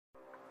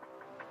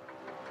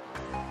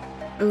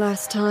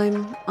Last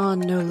time on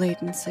No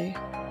Latency.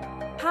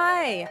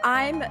 Hi,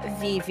 I'm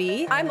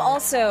Vivi. I'm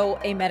also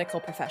a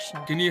medical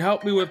professional. Can you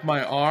help me with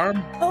my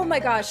arm? Oh my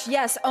gosh,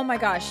 yes. Oh my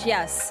gosh,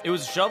 yes. It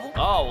was a shovel?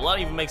 Oh, well,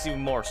 that even makes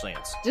even more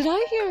sense. Did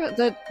I hear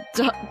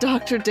that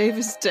Dr. Dave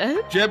is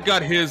dead? Jeb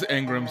got his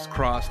engrams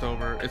crossed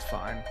over. It's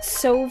fine.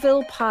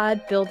 Soville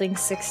Pod Building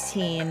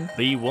 16.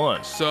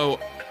 B1. So,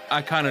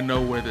 I kind of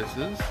know where this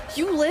is.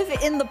 You live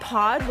in the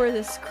pod where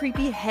this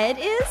creepy head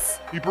is?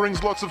 He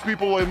brings lots of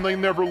people and they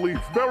never leave.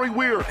 Very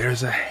weird.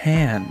 There's a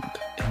hand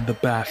in the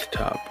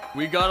bathtub.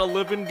 We got a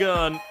living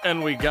gun,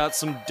 and we got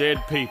some dead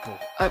people.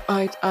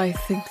 I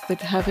think that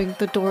having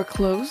the door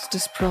closed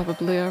is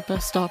probably our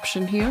best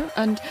option here,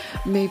 and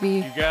maybe...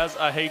 You guys,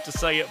 I hate to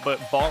say it, but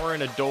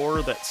barring a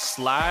door that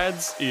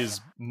slides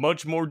is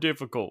much more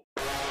difficult.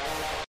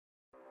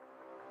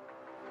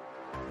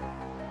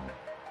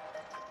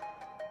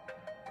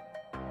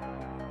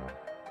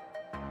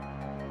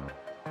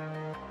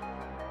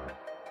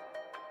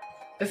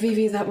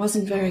 Vivi, that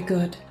wasn't very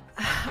good.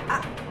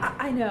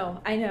 I know.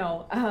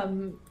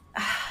 I'm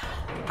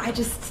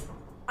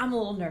a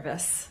little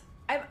nervous.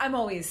 I'm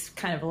always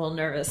kind of a little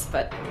nervous,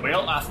 but...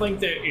 Well, I think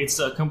that it's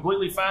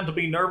completely fine to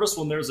be nervous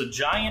when there's a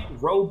giant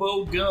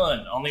robo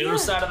gun on the other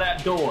side of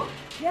that door.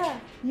 Yeah,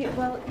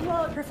 well, you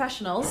all are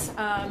professionals,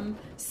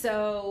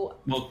 so...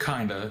 Well,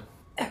 kinda.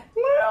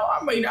 Well,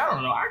 I mean, I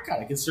don't know. I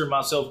kind of consider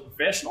myself a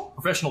professional.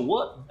 Professional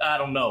what? I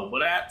don't know,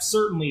 but I'm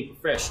certainly a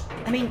professional.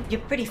 I mean,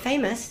 you're pretty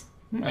famous.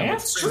 Yeah,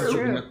 that's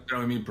true. I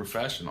don't mean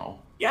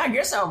professional. Yeah, I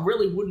guess I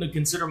really wouldn't have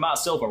considered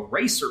myself a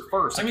racer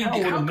first. I mean, how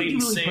could you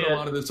really put a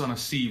lot of this on a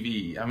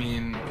CV? I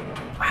mean...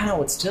 I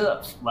know, it's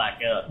tough. Like,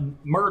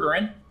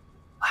 murdering,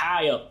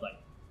 high up, like,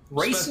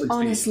 racing.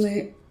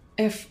 Honestly,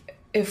 if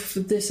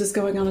this is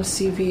going on a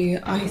CV,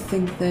 I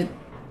think that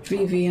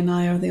Vivi and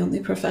I are the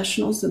only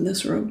professionals in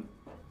this room.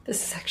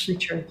 This is actually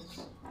true.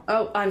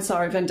 Oh, I'm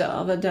sorry,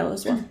 Vendel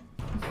as well.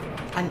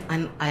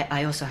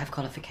 I also have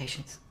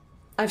qualifications.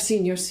 I've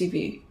seen your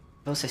CV.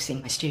 I've also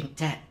seen my student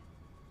debt.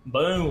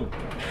 Boom.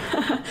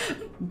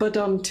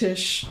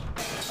 Tish.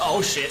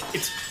 Oh shit,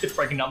 it's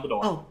breaking down the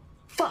door. Oh,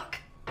 fuck.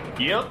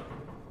 Yep.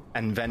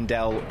 And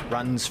Vendel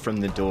runs from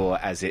the door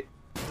as it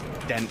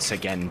dents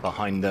again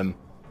behind them,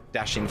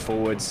 dashing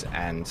forwards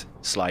and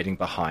sliding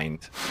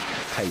behind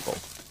a table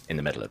in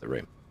the middle of the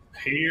room.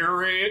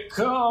 Here it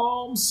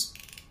comes.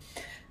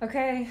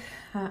 Okay,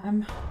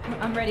 I'm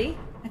ready,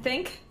 I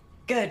think.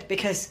 Good,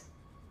 because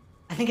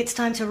I think it's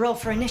time to roll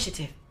for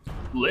initiative.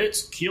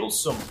 Let's kill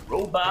some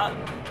robot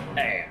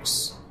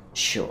ass.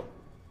 Sure.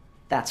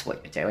 That's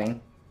what you're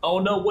doing. Oh,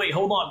 no, wait,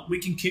 hold on. We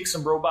can kick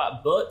some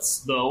robot butts,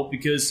 though,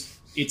 because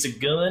it's a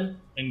gun,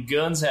 and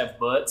guns have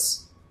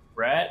butts,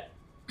 right?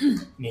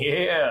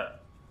 Yeah.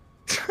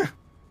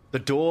 The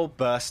door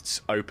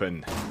bursts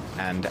open,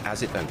 and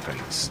as it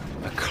opens,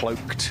 a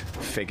cloaked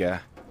figure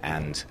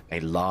and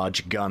a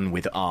large gun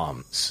with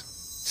arms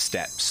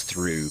steps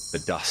through the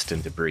dust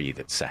and debris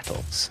that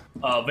settles.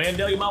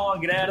 Vandel, you might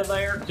want to get out of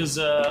there, because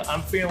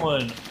I'm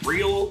feeling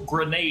real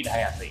grenade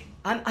happy.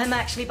 I'm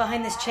actually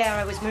behind this chair.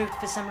 I was moved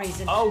for some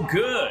reason. Oh,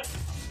 good.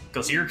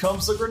 Because here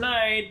comes the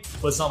grenade.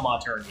 But it's not my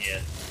turn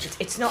yet.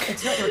 It's not your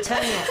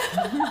turn yet.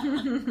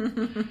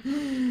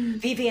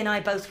 Vivi and I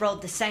both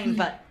rolled the same,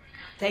 but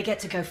they get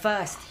to go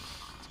first.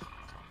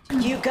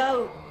 You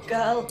go,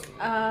 girl.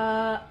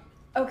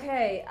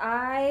 Okay,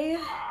 I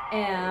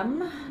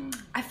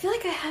feel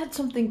like I had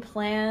something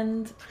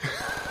planned.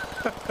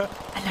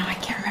 And now I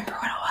can't remember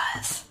what it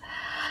was.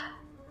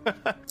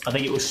 I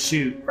think it was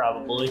shoot,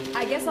 probably.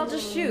 I guess I'll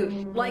just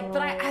shoot. But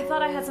I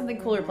thought I had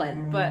something cooler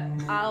planned. But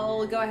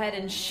I'll go ahead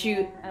and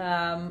shoot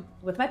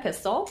with my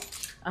pistol.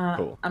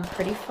 Cool. I'm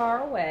pretty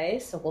far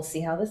away, so we'll see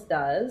how this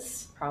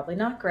does. Probably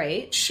not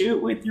great. Shoot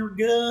with your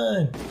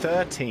gun.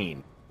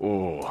 13.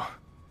 Ooh.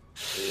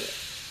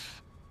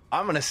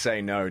 I'm going to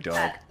say no,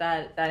 dog.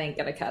 That ain't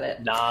gonna cut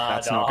it. Nah,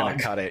 That's dog. not going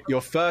to cut it. Your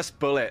first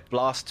bullet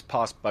blasts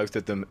past both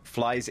of them,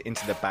 flies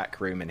into the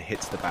back room, and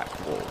hits the back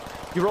wall.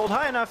 You rolled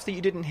high enough that you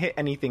didn't hit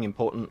anything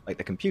important, like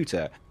the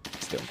computer.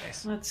 Still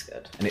miss. That's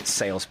good. And it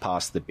sails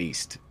past the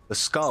beast. The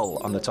skull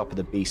on the top of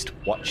the beast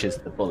watches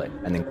the bullet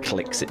and then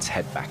clicks its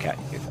head back at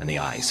you, and the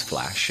eyes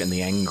flash, and the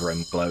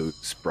engram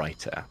glows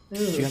brighter. Ooh.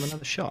 Do you have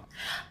another shot?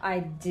 I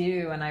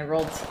do, and I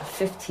rolled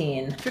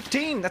 15.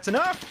 15! That's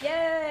enough!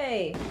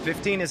 Yay!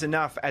 15 is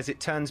enough. As it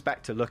turns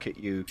back to look at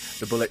you,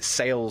 the bullet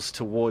sails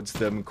towards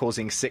them,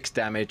 causing 6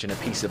 damage, and a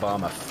piece of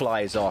armor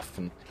flies off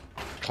and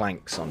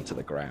clanks onto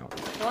the ground.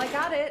 Well, I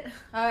got it.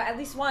 At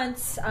least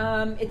once.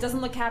 It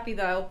doesn't look happy,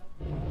 though.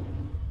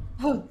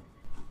 Oh,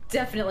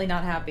 definitely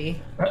not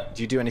happy.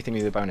 Do you do anything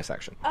with your bonus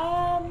action?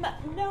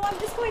 No, I'm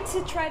just going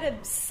to try to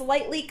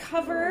slightly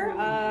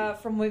cover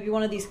from maybe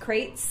one of these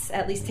crates.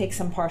 At least take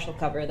some partial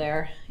cover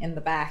there in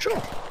the back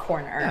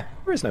corner. Yeah,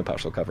 there is no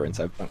partial cover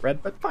inside Blunt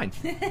Red, but fine.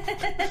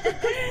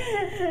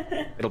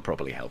 It'll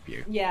probably help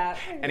you. Yeah.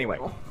 Anyway,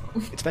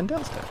 it's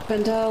Vendel's turn.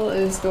 Vendel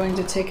is going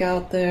to take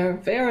out their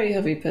very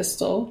heavy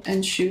pistol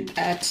and shoot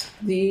at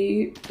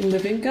the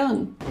living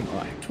gun.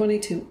 Right.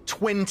 22.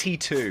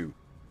 22.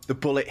 The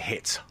bullet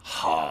hits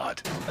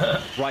hard,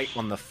 right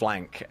on the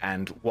flank,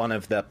 and one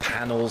of the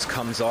panels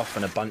comes off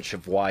and a bunch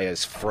of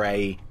wires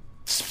fray,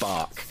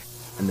 spark,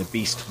 and the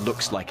beast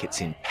looks like it's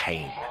in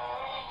pain.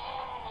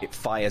 It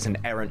fires an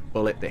errant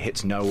bullet that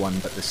hits no one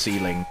but the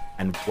ceiling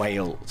and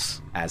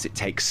wails as it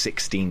takes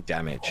 16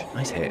 damage.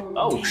 Nice hit.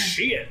 Oh,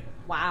 shit.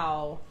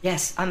 Wow.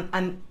 Yes,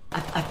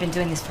 I've been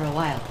doing this for a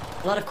while.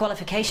 A lot of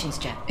qualifications,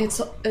 Jen. It's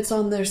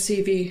on their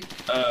CV.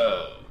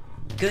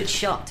 Good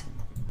shot.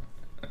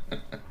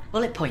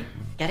 Bullet point.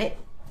 Get it?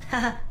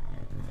 No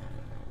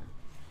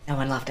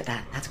one laughed at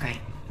that. That's great.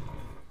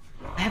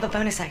 I have a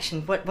bonus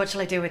action. What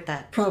shall I do with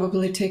that?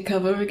 Probably take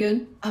cover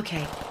again.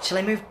 Okay. Shall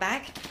I move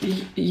back?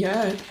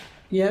 Yeah.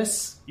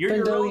 Yes. You're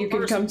your Vendel, own you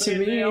can person, come to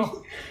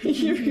Vendel.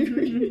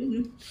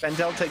 me.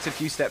 Vendel takes a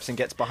few steps and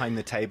gets behind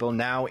the table,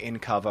 now in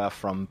cover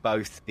from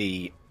both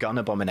the gun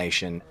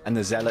abomination and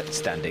the zealot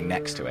standing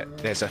next to it.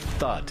 There's a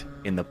thud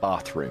in the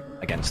bathroom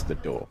against the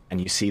door,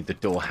 and you see the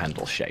door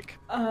handle shake.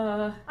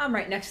 I'm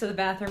right next to the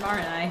bathroom,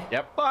 aren't I?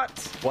 Yep, but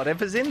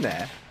whatever's in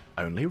there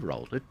only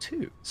rolled a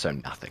 2, so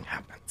nothing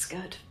happens. It's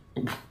good.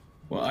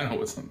 Well, I know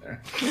what's in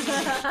there.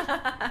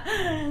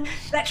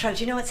 Retro,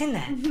 do you know what's in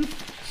there?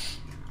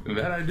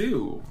 That I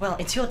do. Well,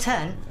 it's your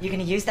turn. You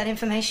gonna use that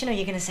information, or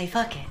you gonna say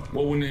fuck it?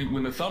 Well,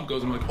 when the thump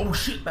goes, I'm like, oh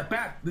shit,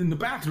 in the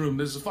bathroom,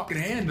 there's a fucking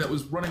hand that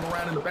was running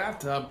around in the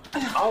bathtub.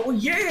 Oh,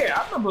 yeah,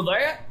 I remember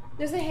that.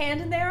 There's a hand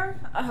in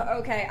there?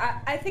 Okay,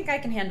 I think I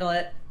can handle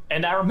it.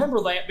 And I remember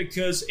that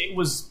because it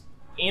was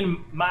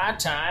in my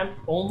time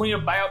only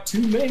about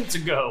 2 minutes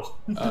ago.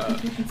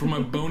 For my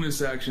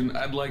bonus action,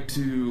 I'd like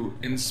to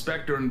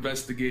inspect or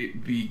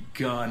investigate the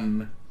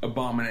gun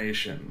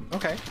abomination.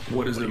 Okay.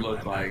 What does it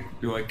look like?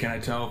 Can I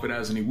tell if it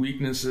has any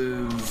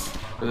weaknesses?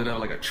 Does it have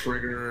like a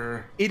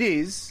trigger? It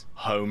is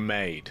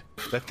homemade.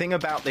 The thing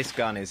about this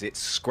gun is it's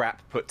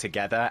scrap put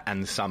together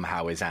and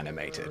somehow is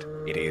animated.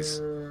 It is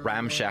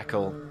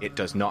ramshackle. It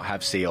does not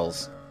have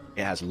seals.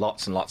 It has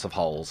lots and lots of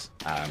holes.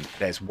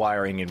 There's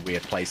wiring in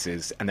weird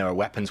places, and there are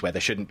weapons where there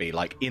shouldn't be.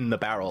 Like, in the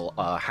barrel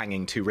are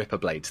hanging 2 ripper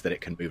blades that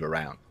it can move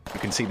around. You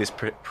can see this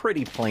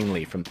pretty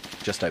plainly from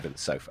just over the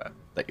sofa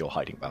that you're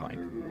hiding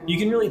behind. You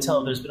can really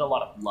tell there's been a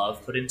lot of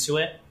love put into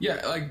it.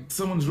 Yeah, like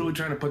someone's really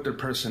trying to put their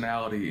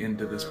personality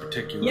into this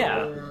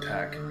particular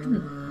attack.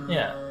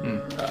 Yeah.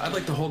 I'd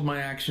like to hold my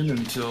action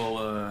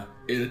until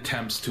it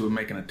attempts to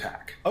make an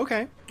attack.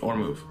 Okay. Or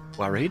move.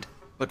 Worried,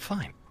 but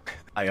fine.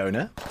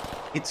 Iona,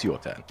 it's your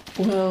turn.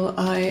 Well,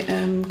 I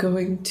am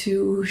going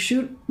to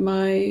shoot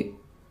my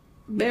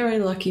very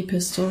lucky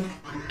pistol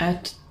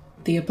at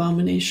the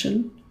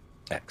abomination.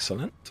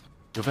 Excellent.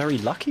 Your very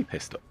lucky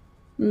pistol.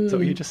 Is that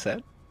what you just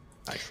said?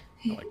 Nice.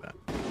 I like that.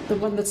 The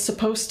one that's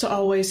supposed to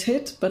always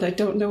hit, but I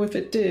don't know if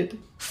it did.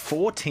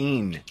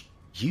 14.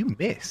 You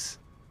miss.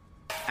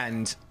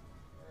 And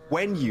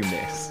when you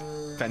miss,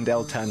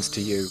 Vendel turns to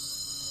you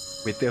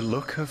with the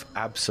look of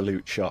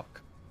absolute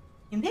shock.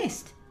 You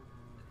missed.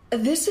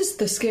 This is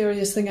the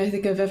scariest thing I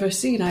think I've ever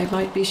seen. I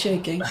might be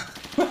shaking.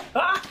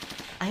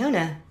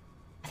 Iona,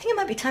 I think it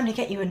might be time to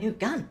get you a new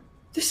gun.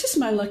 This is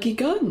my lucky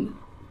gun.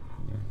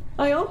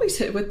 I always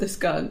hit with this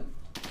gun.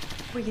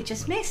 Well, you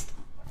just missed.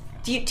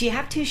 Do you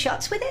have 2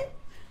 shots with it?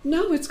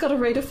 No, it's got a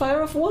rate of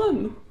fire of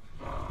 1.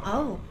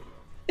 Oh.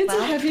 It's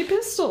Well- a heavy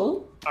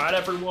pistol. All right,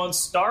 everyone,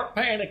 start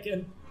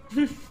panicking.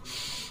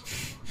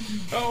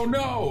 Oh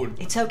no!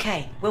 It's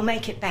okay. We'll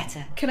make it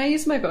better. Can I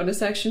use my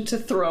bonus action to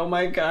throw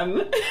my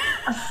gun?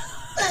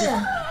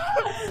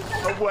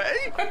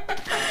 Away?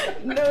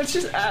 No, it's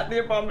just at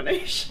the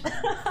abomination.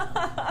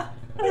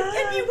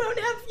 And you won't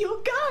have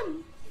your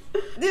gun.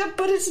 Yeah,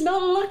 but it's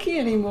not lucky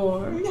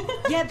anymore.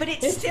 Yeah, but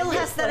it still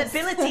has that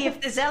ability.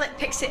 If the zealot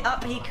picks it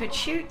up, he could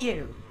shoot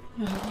you.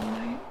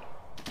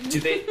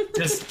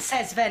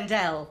 Says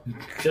Vendel.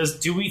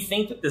 Do we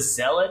think that the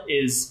zealot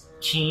is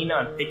keen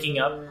on picking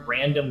up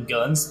random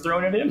guns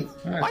thrown at him?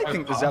 I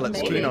think the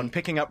zealot's Maybe. keen on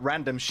picking up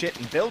random shit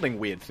and building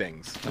weird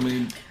things. I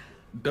mean,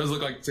 it does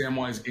look like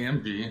Samwise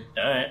Gamgee.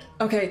 All right.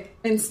 Okay,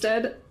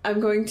 instead,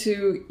 I'm going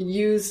to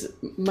use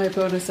my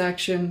bonus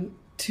action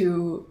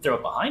to... Throw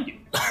it behind you.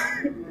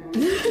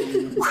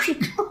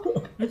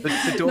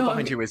 The door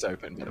behind you is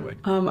open, by the way.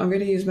 I'm going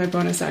to use my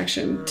bonus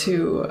action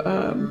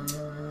to...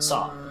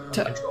 Saw.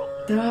 Control.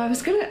 I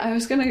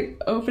was gonna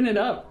open it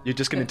up. You're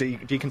just going to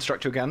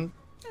deconstruct your gun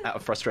out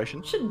of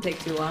frustration? Shouldn't take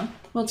too long.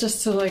 Well,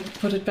 just to, like,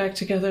 put it back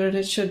together, and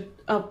it should...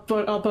 I'll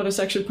bonus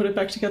action put it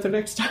back together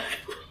next time.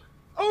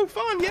 Oh,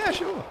 fun, yeah,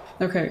 sure.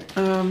 Okay,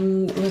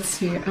 let's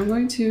see. I'm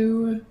going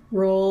to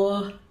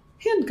roll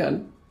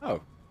handgun. Oh.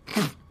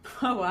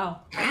 Oh,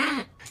 wow.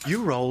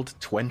 You rolled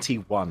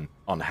 21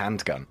 on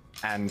handgun,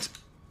 and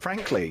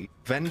frankly,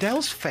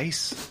 Vendel's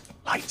face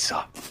lights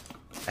up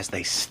as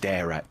they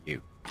stare at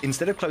you.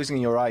 Instead of closing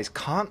your eyes,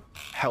 can't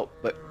help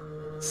but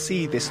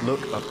see this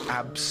look of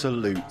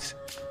absolute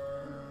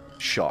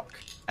shock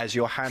as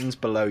your hands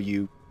below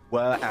you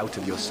were out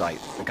of your sight.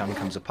 The gun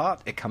comes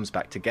apart, it comes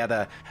back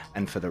together,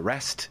 and for the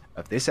rest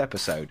of this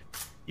episode,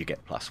 you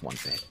get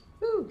 +1 to hit.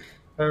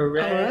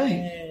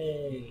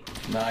 Hooray!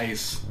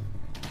 Nice.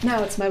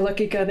 Now it's my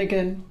lucky gun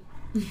again.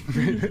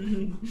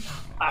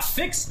 I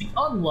fixed the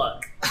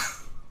unluck.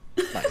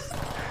 Nice.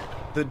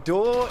 The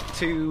door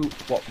to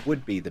what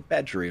would be the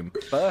bedroom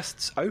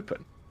bursts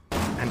open,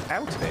 and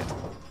out of it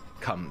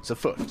comes a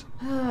foot.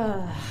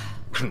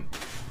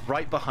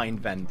 Right behind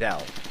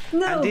Vendel.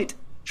 No. And it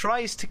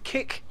tries to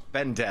kick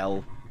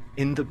Vendel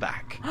in the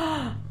back.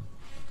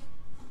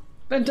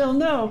 Vendel,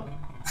 no.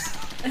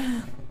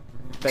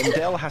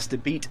 Vendel has to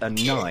beat a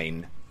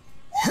 9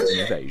 for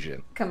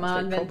evasion. Come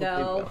on, So probably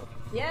Vendel. will.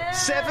 Yeah.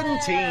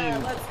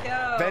 17! Let's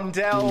go.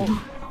 Vendel,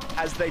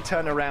 as they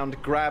turn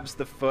around, grabs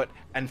the foot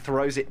and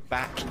throws it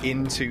back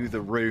into the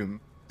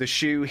room. The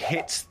shoe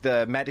hits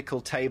the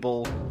medical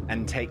table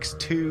and takes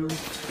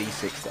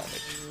 2d6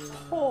 damage.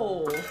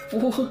 Oh,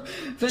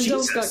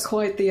 Vendel's got Jesus.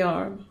 quite the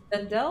arm.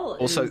 Vendel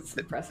Also, is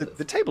impressive.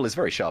 the table is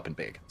very sharp and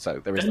big,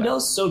 so there is that.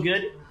 Vendel's so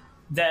good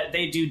that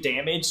they do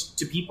damage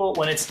to people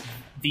when it's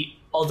the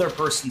other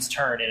person's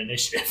turn in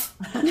initiative.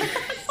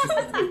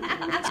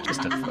 It's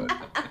just a foot.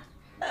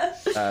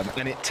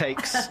 And it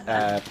takes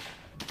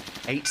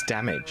 8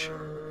 damage,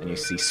 and you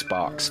see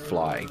sparks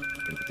fly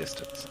in the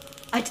distance.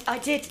 I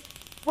did.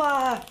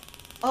 Wow.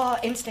 Oh,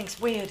 instinct's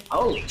weird.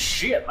 Holy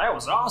shit, that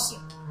was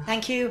awesome.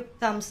 Thank you,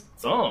 Thumbs.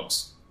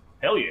 Thumbs.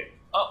 Hell yeah.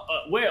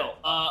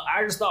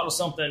 I just thought of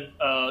something,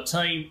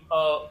 team.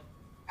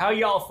 How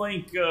y'all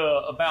think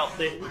about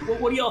that?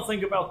 What do y'all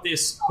think about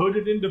this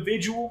hooded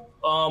individual?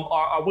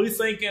 Are we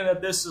thinking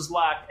that this is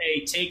like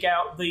a take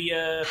out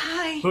the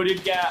Hi.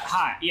 hooded guy?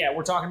 Hi. Yeah,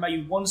 we're talking about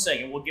you 1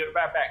 second. We'll get it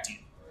right back to you.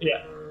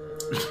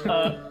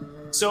 Yeah.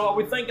 So are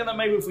we thinking that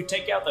maybe if we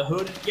take out the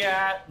hooded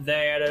guy,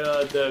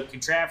 that the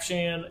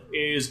contraption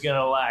is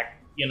gonna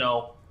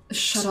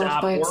Shut stop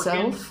off by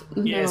working? itself?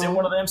 Yeah, is it No.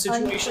 one of them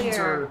situations?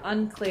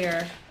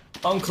 Unclear.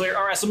 Unclear.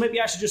 All right, so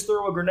maybe I should just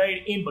throw a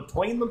grenade in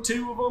between the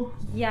two of them.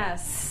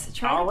 Yes.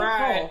 Try All to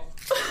right.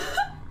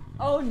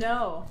 Oh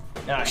no.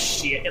 Ah,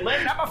 shit! It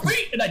landed at my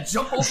feet, and I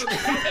jump over the.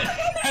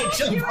 I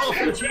jump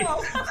over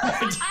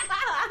the.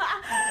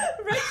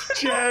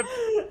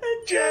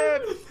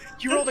 Jeb!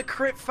 You rolled a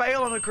crit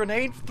fail on a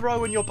grenade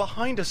throw and you're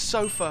behind a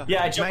sofa.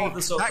 Yeah, I jumped Mate, off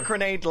the sofa. That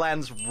grenade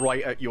lands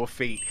right at your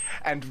feet.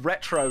 And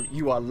Retro,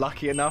 you are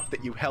lucky enough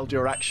that you held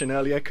your action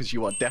earlier because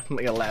you are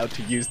definitely allowed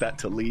to use that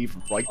to leave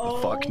right the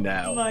fuck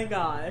now. Oh my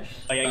gosh.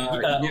 Yeah,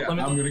 I'm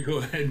gonna go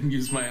ahead and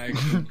use my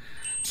action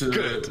to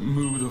Good.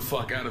 move the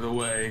fuck out of the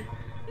way.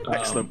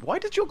 Excellent. Why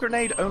is your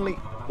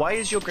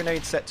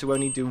grenade set to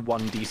only do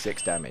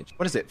 1d6 damage?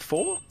 What is it,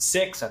 4?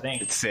 6, I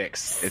think. It's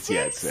 6. It's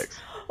 6.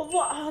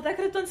 Wow, that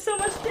could have done so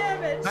much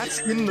damage.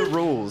 That's in the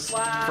rules.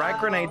 Wow. Frag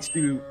grenades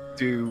do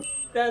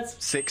That's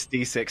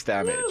 6d6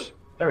 damage.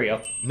 There we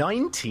go.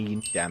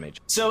 19 damage.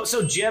 So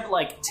Jeb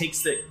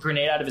takes the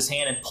grenade out of his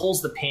hand and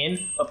pulls the pin,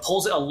 but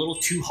pulls it a little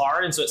too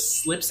hard, and so it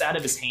slips out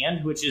of his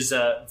hand, which is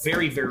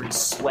very, very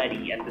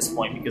sweaty at this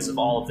point because of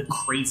all of the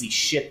crazy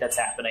shit that's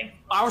happening.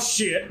 Oh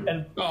shit!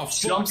 And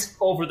jumps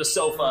over the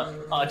sofa,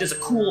 does a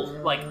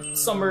cool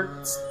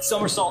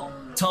somersault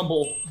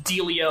tumble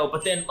dealio,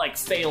 but then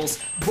fails,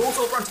 rolls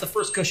over onto the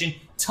first cushion,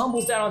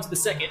 tumbles down onto the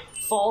second,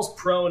 falls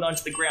prone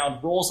onto the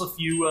ground, rolls a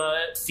few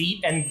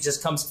feet, and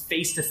just comes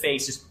face to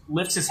face, just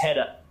lifts his head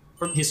up,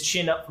 from his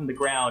chin up from the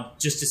ground,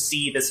 just to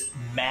see this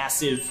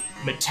massive,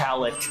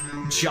 metallic,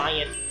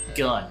 giant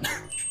gun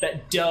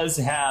that does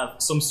have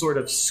some sort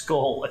of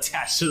skull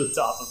attached to the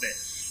top of it.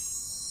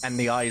 And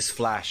the eyes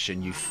flash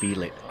and you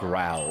feel it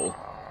growl.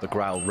 The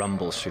growl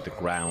rumbles through the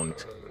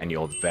ground and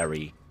you're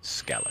very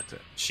skeleton.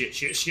 Shit.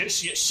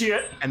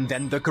 And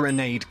then the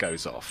grenade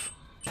goes off.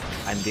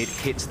 And it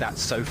hits that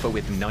sofa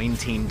with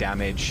 19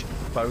 damage.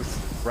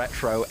 Both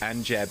Retro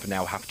and Jeb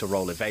now have to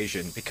roll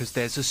evasion because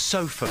there's a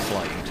sofa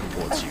flying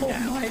towards you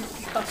now. my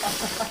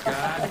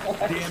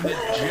God damn it,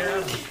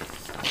 Jeb.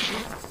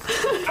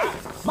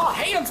 My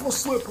hands were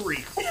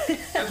slippery.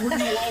 That's what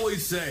you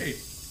always say.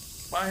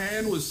 My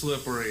hand was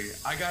slippery.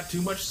 I got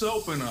too much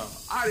soap in them.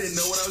 I didn't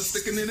know what I was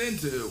sticking it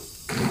into.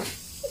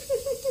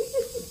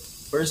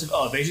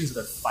 Evasion's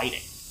they're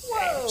fighting.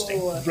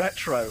 Interesting.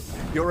 Retro,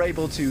 you're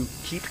able to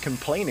keep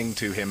complaining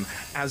to him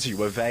as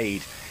you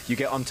evade. You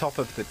get on top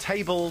of the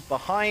table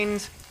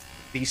behind.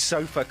 The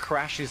sofa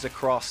crashes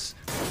across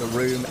the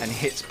room and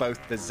hits both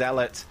the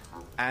zealot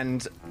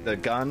and the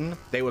gun.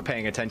 They were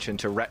paying attention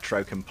to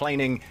Retro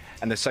complaining,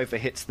 and the sofa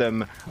hits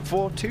them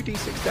for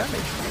 2d6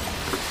 damage.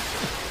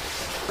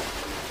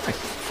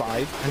 5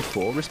 and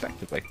 4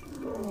 respectively.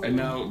 And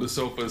now the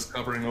sofa is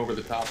covering over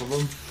the top of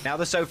them. Now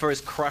the sofa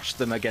has crushed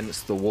them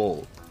against the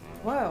wall.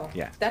 Whoa.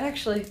 Yeah. That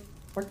actually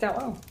worked out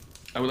well.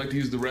 I would like to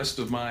use the rest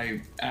of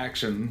my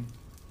action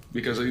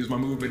because I used my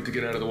movement to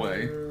get out of the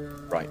way.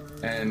 Right.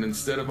 And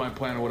instead of my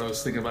plan of what I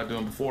was thinking about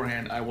doing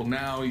beforehand, I will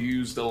now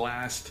use the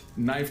last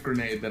knife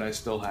grenade that I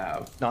still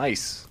have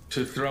Nice.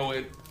 to throw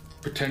it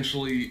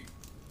potentially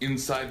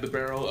inside the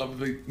barrel of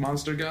the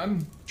monster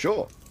gun.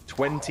 Sure.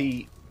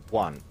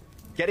 21.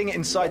 Getting it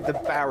inside the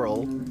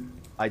barrel,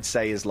 I'd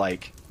say, is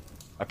like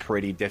a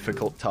pretty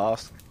difficult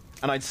task.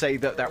 And I'd say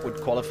that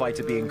would qualify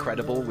to be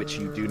incredible, which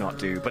you do not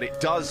do. But it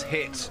does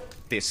hit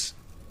this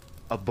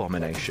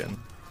abomination.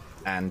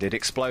 And it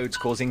explodes,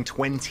 causing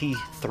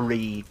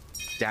 23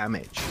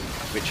 damage,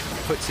 which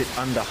puts it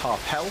under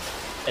half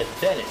health. And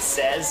then it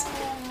says,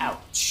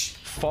 ouch.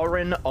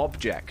 Foreign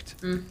object.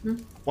 Mm-hmm.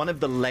 One of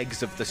the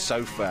legs of the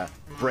sofa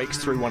breaks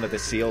through one of the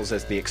seals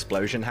as the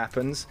explosion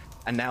happens,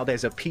 and now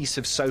there's a piece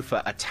of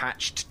sofa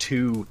attached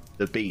to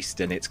the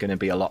beast, and it's going to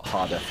be a lot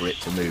harder for it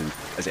to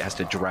move, as it has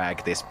to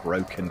drag this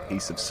broken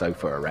piece of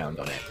sofa around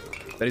on it.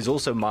 That is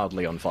also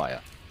mildly on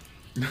fire.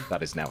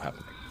 That is now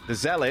happening. The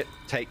Zealot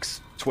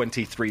takes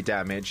 23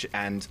 damage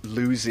and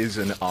loses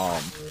an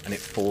arm, and it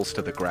falls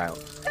to the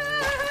ground.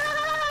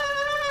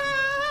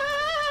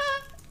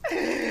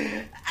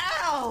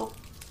 Ow!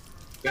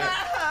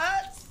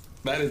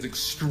 That is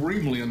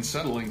extremely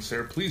unsettling,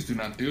 sir. Please do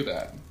not do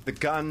that. The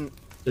gun...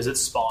 Does it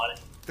spawn?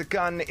 The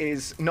gun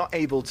is not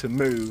able to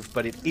move,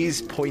 but it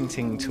is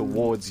pointing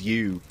towards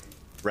you,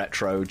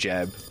 Retro,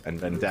 Jeb, and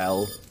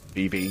Vendel,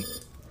 Vivi,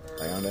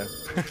 Iona.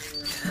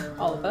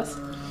 All of us.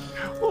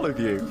 All of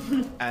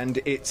you. And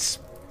it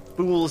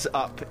spools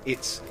up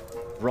its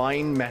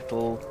Rhine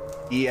Metal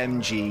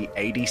EMG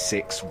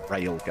 86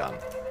 railgun.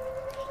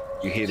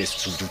 You hear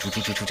this,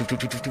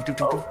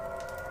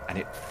 and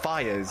it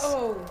fires.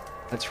 Oh.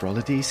 Let's roll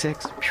a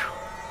d6.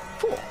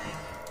 4.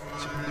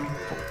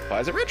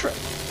 Fires a Retro.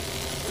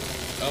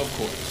 Of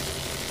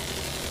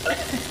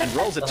course. And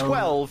rolls a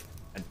 12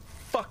 and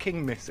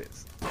fucking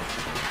misses.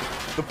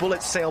 The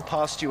bullets sail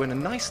past you in a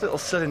nice little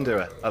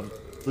cylinder of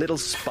little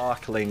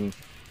sparkling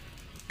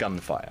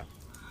gunfire.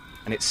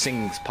 And it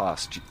sings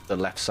past the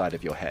left side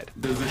of your head.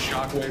 Does the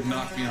shockwave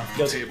knock me off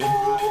the table?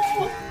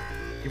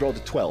 You rolled a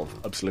 12.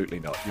 Absolutely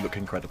not. You look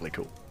incredibly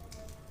cool.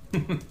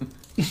 And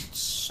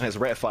it's a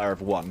rate of fire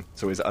of 1,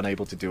 so is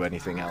unable to do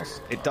anything else.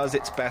 It does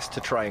its best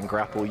to try and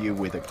grapple you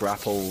with a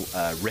grapple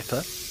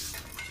ripper.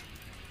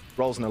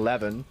 Rolls an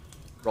 11.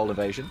 Roll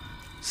evasion.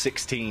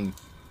 16.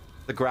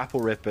 The grapple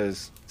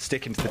rippers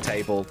stick into the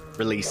table,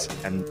 release,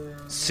 and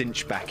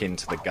cinch back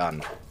into the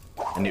gun.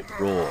 And it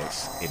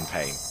roars in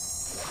pain.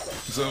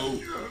 So,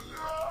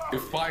 it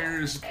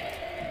fires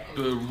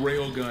the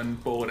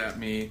railgun bullet at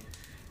me.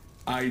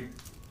 I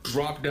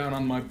drop down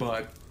on my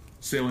butt,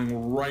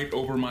 sailing right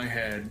over my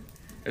head.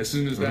 As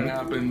soon as that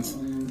happens,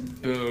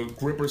 the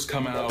grippers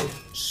come out,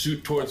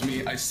 shoot towards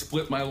me. I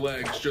split my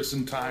legs just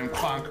in time,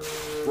 clonk,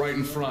 right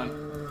in front,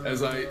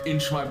 as I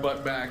inch my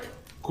butt back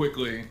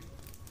quickly.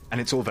 And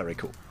it's all very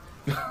cool.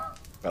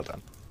 Well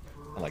done.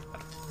 I like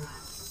that.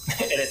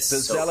 And it's The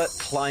Zealot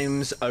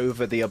climbs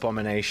over the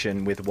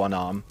abomination with one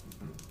arm,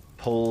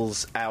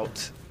 pulls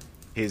out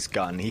his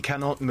gun. He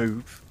cannot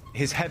move.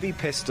 His heavy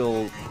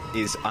pistol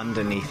is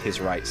underneath his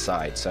right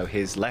side, so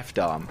his left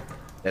arm,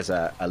 there's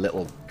a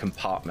little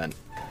compartment,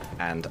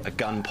 and a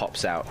gun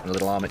pops out, and a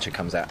little armature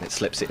comes out, and it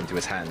slips it into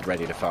his hand,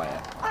 ready to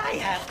fire. I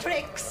have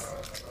tricks.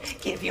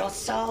 Give your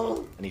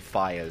soul. And he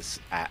fires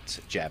at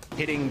Jeb,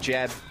 hitting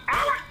Jeb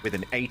with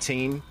an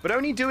 18, but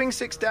only doing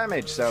 6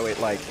 damage, so it,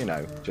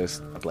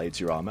 just ablades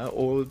your armor,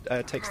 or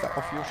takes that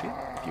off your shield,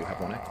 if you have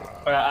one active.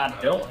 I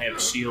don't have a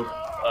shield.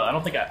 I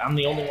don't think I'm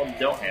the only one that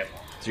don't have it.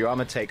 So your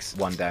armor takes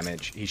 1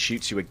 damage. He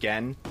shoots you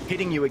again,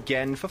 hitting you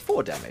again for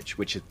 4 damage,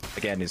 which,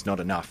 again, is not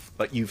enough.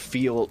 But you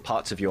feel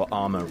parts of your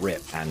armor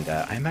rip, and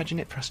I imagine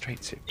it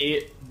frustrates you.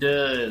 It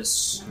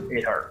does.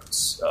 It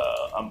hurts.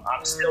 I'm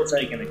still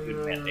taking a good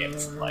amount of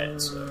damage from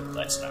that, so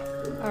that's not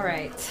good. All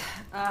right.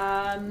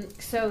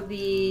 So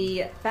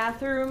the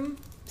bathroom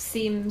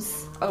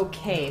seems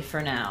okay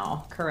for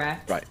now,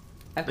 correct? Right.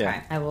 Okay,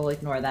 Yeah. I will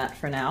ignore that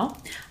for now.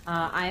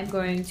 I am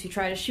going to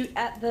try to shoot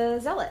at the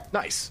Zealot.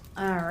 Nice.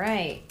 All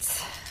right.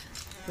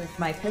 With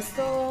my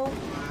pistol.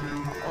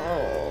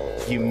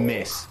 Oh. You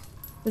miss.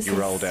 This You is-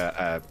 rolled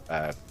a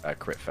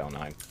crit fail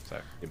 9,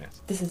 so you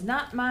miss. This is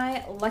not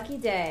my lucky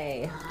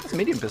day. It's a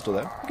medium pistol,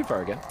 though. You can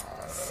fire again.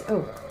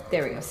 Oh,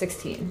 there we go,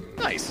 16.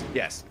 Nice.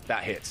 Yes,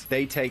 that hits.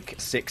 They take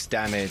 6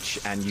 damage,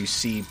 and you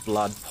see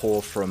blood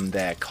pour from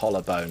their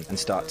collarbone and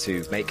start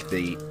to make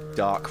the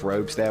dark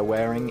robes they're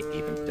wearing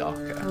even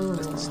darker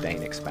as the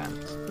stain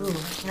expands. I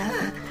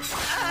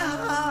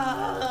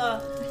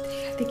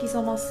think he's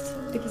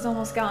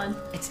almost gone.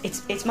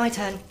 It's my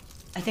turn.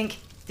 I think.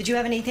 Did you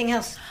have anything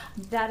else?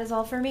 That is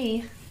all for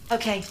me.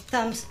 Okay,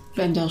 thumbs.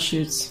 Vendel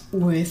shoots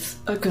with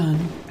a gun.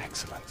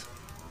 Excellent.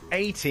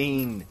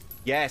 18.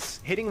 Yes,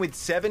 hitting with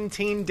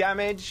 17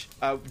 damage.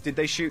 Did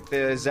they shoot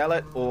the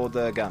Zealot or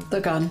the gun? The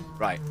gun.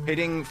 Right.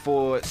 Hitting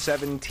for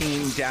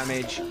 17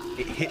 damage.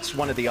 It hits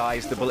one of the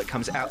eyes. The bullet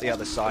comes out the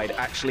other side,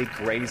 actually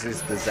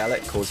grazes the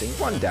Zealot, causing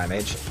 1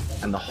 damage,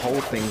 and the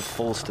whole thing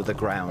falls to the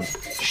ground,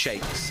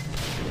 shakes,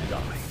 and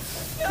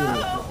dies.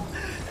 No!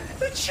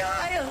 The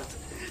child!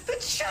 The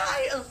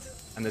child!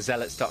 And the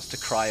Zealot starts to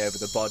cry over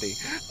the body.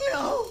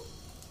 No!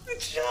 The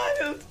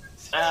child!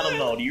 I don't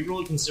know. Do you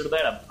really consider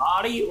that a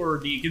body, or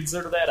do you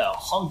consider that a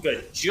hunk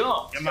of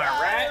junk? Am I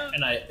right?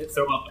 And I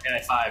throw up a high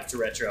five to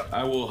Retro.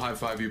 I will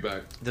high-five you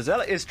back. The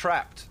Zealot is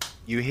trapped.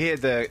 You hear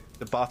the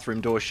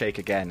bathroom door shake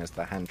again as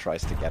the hand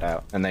tries to get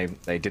out, and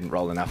they didn't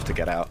roll enough to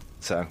get out,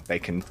 so you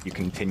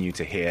continue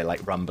to hear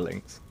like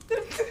rumblings.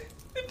 The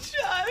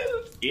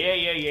child!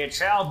 Yeah.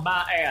 Child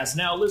my ass.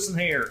 Now listen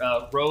here,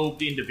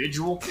 robed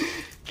individual.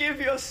 give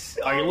your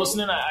soul. Are you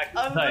listening?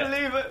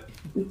 Unbeliever.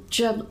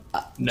 Jeb,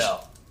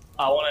 No.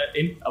 I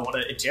want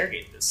to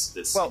interrogate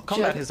this. Well,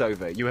 combat is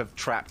over. You have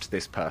trapped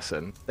this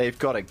person. They've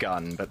got a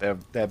gun, but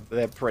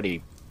they're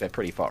pretty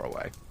far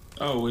away.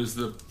 Oh, is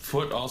the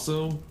foot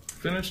also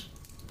finished?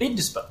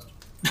 Indisposed.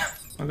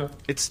 Okay.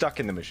 It's stuck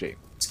in the machine.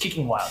 It's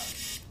kicking wild.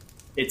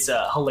 It's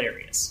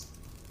hilarious.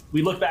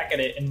 We look back at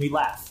it and we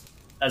laugh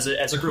as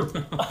a group.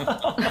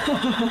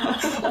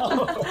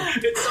 Oh,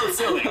 it's so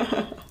silly.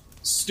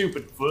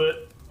 Stupid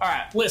foot. All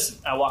right, listen.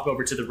 I walk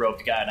over to the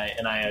roped guy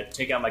and I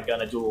take out my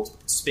gun, a dual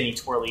spinny,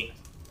 twirly,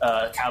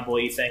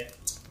 cowboy thing.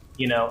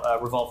 You know,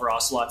 revolver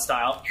ocelot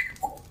style.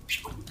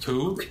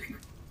 Who?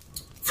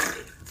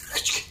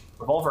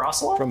 Revolver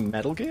ocelot From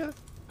Metal Gear?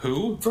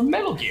 Who? from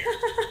Metal Gear.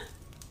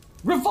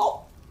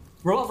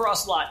 Revolver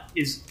ocelot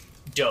is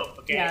dope.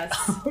 Okay.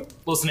 Yes.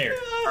 Listen here.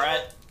 All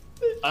right.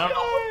 I don't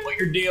know what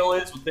your deal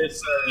is with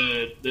this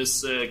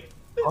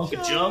hunk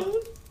of junk,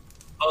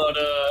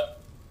 but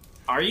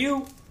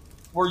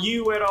were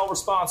you at all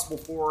responsible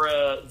for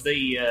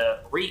the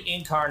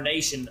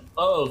reincarnation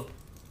of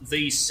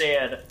these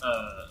said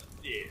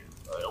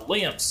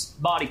limbs,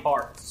 body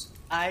parts?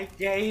 I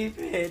gave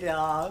it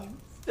up.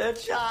 The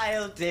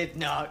child did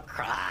not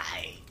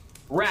cry.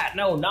 Right,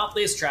 no, not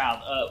this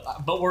child.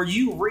 But were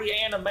you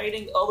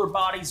reanimating other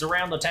bodies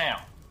around the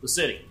town, the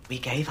city? We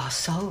gave our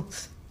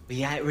souls.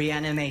 We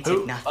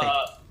reanimated nothing.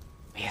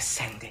 We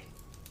ascended.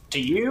 To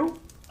you?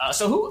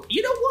 So who?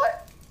 You know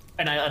what?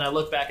 And I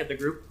look back at the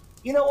group.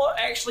 You know what?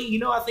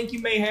 Actually, I think you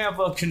may have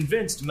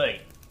convinced me.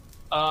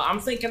 I'm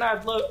thinking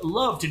I'd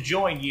love to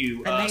join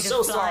you. I made a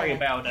So flyer. sorry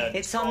about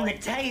It's on the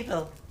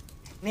table,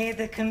 near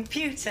the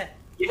computer.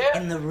 Yeah.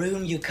 In the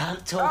room you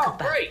can't talk Oh,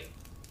 about. great.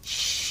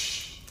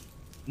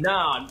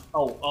 Nah.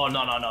 Oh,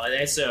 no.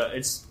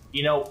 It's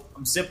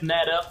I'm zipping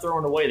that up,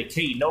 throwing away the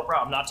key. No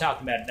problem. Not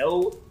talking about it.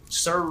 No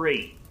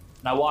sirree.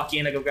 And I walk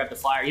in, I go grab the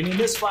flyer. You mean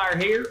this flyer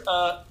here?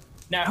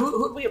 Now, who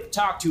do we have to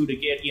talk to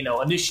get,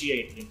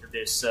 initiated into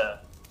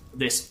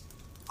this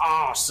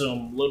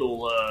awesome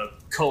little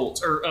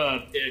cult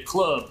or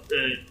club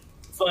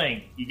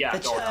thing you got The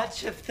going on?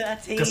 Church of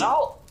 13. Because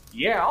I'll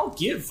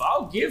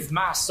give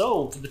my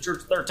soul to the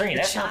Church of 13.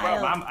 That's no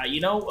problem.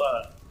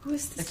 Who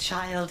is The this?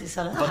 child is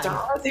alive.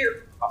 But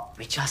there.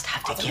 We just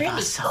have to There give our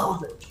is soul.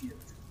 other kids.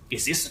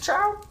 Is this the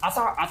child? I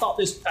thought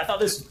this.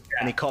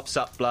 And he coughs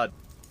up blood.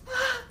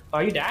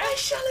 Are you dying? I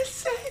shall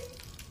ascend.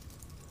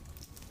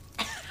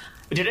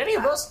 Did any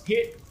of us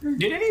hit?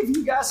 Did any of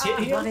you guys hit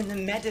One him? in the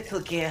medical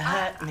gear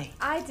hurt me.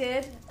 I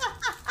did.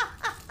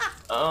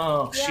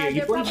 Oh Yeah, shit! You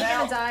you're put him probably out.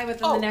 gonna die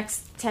within the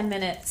next 10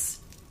 minutes.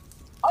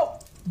 Oh,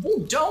 well,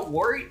 don't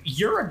worry.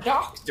 You're a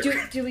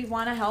doctor. Do we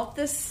want to help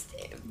this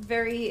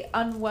very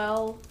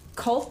unwell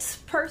cult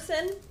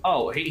person?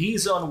 Oh,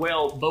 he's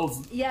unwell,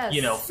 both Yes.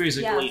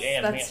 physically Yes,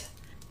 and that's- mentally.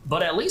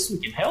 But at least we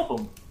can help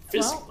him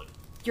physically.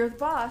 You're the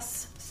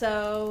boss,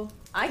 so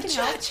I The can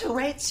help. church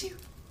awaits you.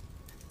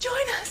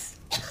 Join us.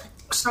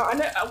 So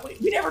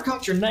we never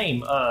got your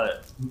name.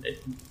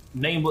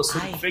 Nameless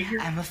little I figure.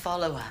 am a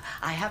follower.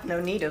 I have no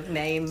need of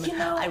name.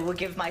 I will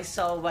give my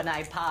soul when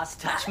I pass.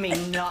 Touch me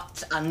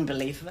not,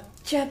 unbeliever.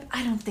 Jeb,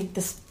 I don't think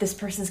this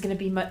person's gonna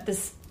be much.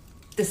 This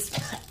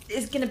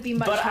is gonna be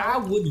much. But I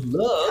help. would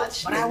love.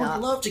 Touch But me I would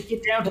not. love to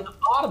get down to the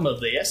bottom of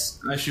this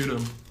I shoot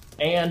him.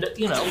 and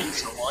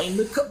join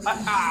the.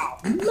 Oh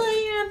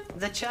man!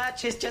 The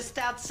church is just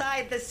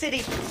outside the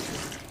city.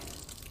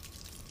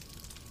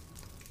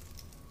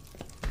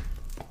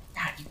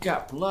 God, you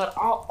got blood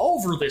all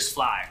over this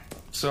flyer.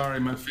 Sorry,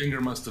 my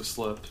finger must have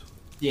slipped.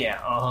 Yeah,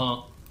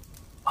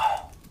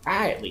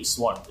 I at least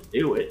wanted to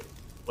do it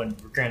when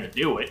we're going to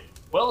do it.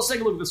 Well, let's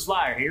take a look at this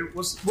flyer here.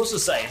 What's it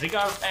say? Has it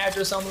got an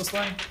address on this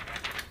thing?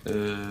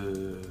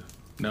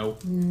 No.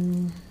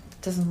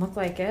 Doesn't look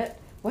like it.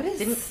 What is?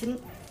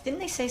 Didn't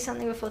they say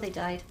something before they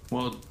died?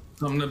 Well,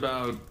 something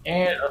about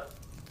And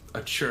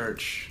a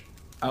church.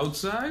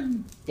 Outside?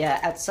 Yeah,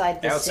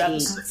 outside the Outside the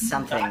city, city.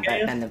 something.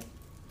 Okay.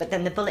 But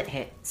then the bullet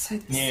hit.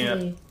 Inside the yeah,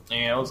 city.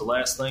 that was the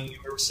last thing you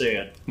ever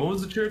said. What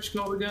was the church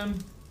called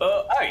again?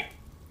 Hey.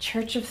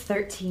 Church of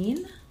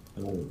 13.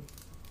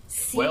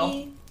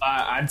 Well,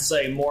 I'd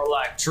say more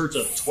like Church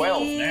of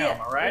 12 now,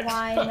 am I right?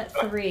 Line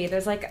 3.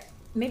 There's like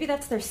maybe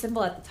that's their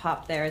symbol at the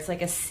top there. It's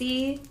like a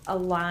C, a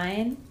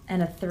line,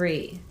 and a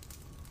 3.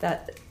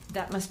 That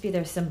must be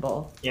their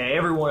symbol. Yeah,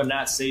 everyone in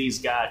that city's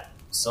got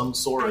some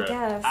sort I of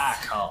guess.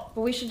 icon.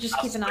 But we should just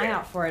keep an eye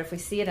out for it. If we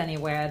see it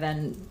anywhere,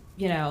 then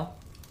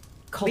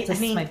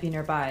cultists might be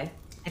nearby.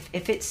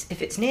 If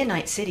it's near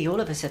Night City, all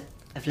of us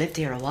have lived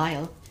here a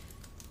while.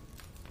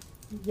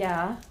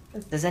 Yeah.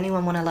 Does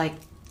anyone want to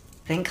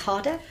think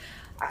harder?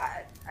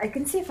 I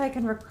can see if I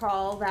can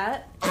recall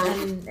that,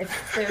 and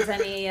if there's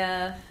any.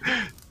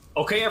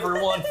 Okay,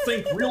 everyone,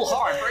 think real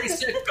hard. Ready,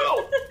 set,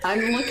 go! I'm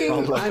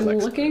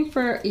looking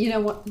for,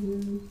 what,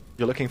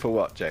 You're looking for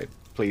what, Jade?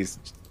 Please.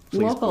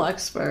 local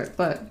expert,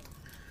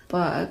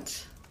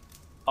 but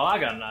Oh, I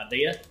got an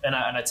idea. And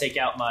I take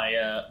out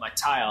my my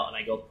tile and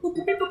I go, boop,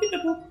 boop, boop,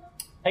 boop, boop.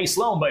 Hey,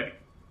 Sloan, baby.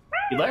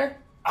 You there?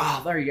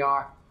 Ah, there you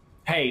are.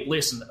 Hey,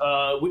 listen,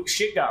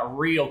 shit got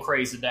real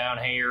crazy down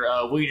here.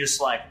 We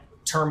just, like,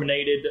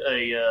 terminated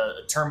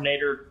a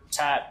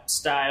Terminator-type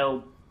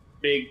style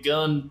big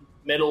gun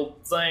metal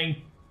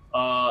thing.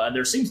 And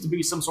there seems to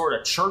be some sort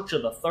of Church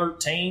of the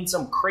 13,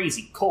 some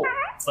crazy cult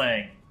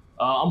thing.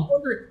 I'm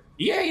wondering...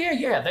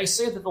 Yeah. They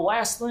said that the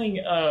last thing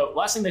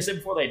they said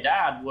before they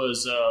died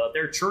was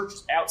their church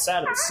outside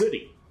of the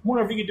city. I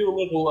wonder if you could do a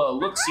little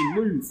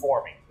look-see-loo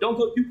for me. Don't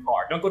go too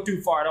far.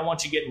 I don't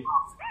want you getting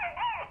lost.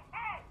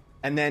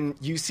 And then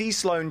you see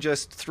Sloane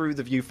just through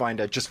the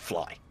viewfinder just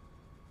fly.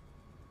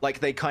 Like,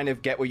 they kind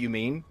of get what you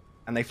mean,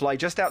 and they fly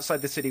just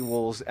outside the city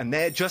walls, and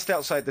there, just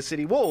outside the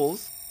city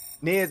walls,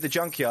 near the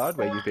junkyard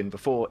where you've been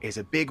before, is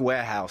a big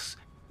warehouse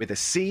with a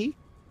C,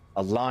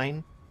 a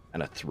line,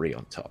 and a 3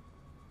 on top.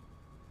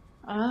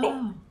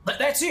 Oh,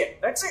 that's it.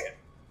 All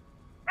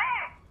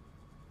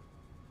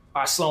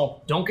right, Sloan,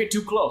 don't get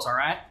too close, all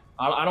right?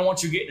 I don't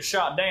want you getting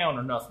shot down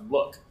or nothing.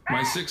 Look.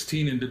 My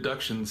 16 in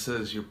deduction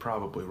says you're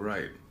probably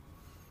right.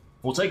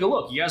 We'll take a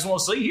look. You guys want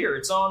to see? Here,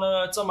 it's on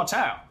my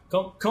towel.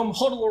 Come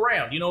huddle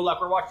around, like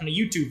we're watching a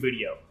YouTube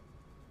video.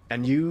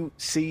 And you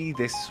see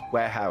this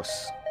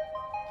warehouse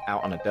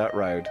out on a dirt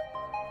road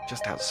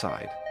just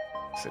outside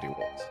the city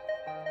walls.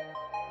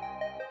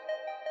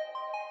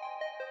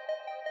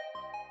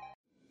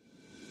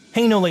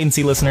 Hey No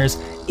Latency listeners,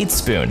 it's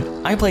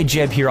Spoon. I play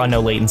Jeb here on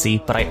No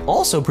Latency, but I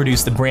also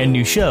produce the brand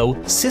new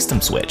show,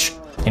 System Switch.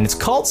 And it's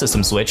called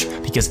System Switch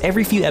because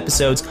every few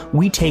episodes,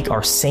 we take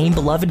our same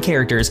beloved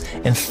characters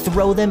and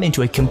throw them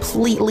into a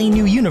completely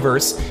new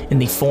universe in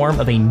the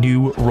form of a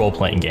new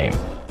role-playing game.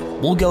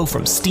 We'll go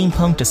from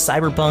steampunk to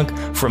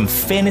cyberpunk, from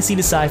fantasy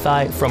to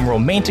sci-fi, from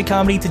romantic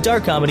comedy to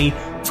dark comedy,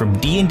 from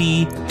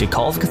D&D to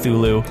Call of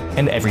Cthulhu,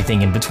 and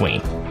everything in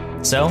between.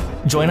 So,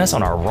 join us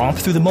on our romp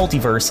through the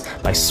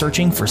multiverse by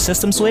searching for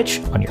System Switch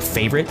on your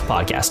favorite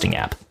podcasting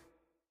app.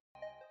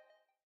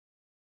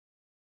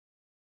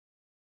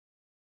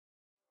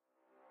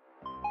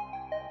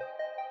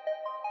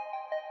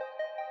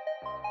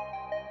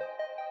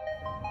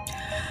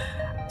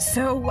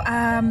 So,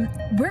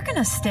 we're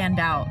gonna stand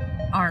out,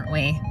 aren't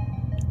we?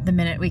 The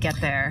minute we get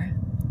there.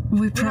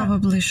 We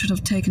probably should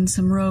have taken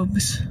some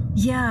robes.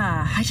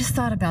 Yeah, I just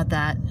thought about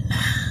that.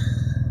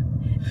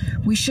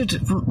 We should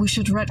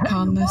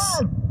retcon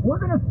this. We're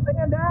gonna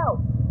stand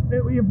out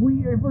if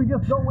we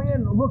just go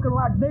in looking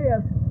like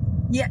this.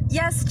 Yeah,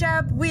 yes,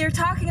 Jeb, we are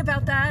talking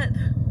about that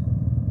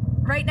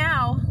right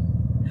now.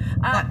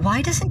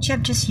 Why doesn't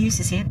Jeb just use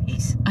his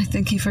earpiece? I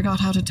think he forgot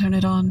how to turn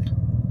it on.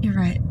 You're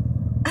right.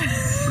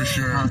 For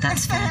sure. Oh,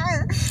 that's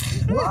fair.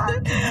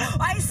 What?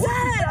 I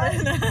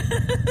said.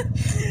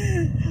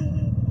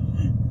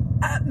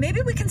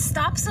 Maybe we can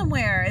stop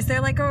somewhere. Is there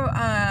like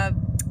a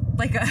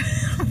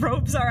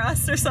Robes Are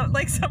Us or something,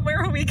 like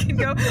somewhere where we can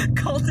go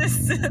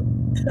cultists?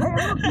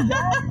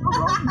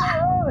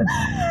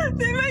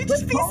 There might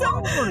just be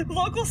some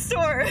local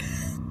store.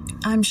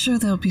 I'm sure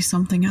there'll be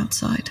something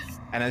outside.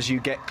 And as you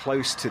get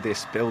close to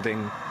this building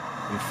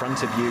in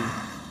front of you,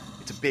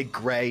 it's a big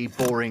grey,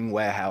 boring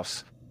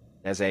warehouse.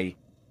 There's a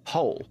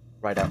hole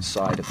right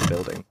outside of the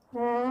building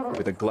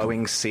with a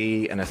glowing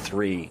C and a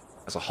 3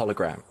 as a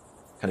hologram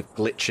kind of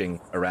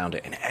glitching around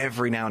it. And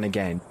every now and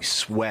again, you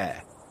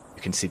swear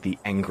you can see the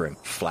engram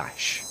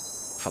flash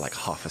for like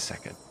half a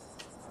second.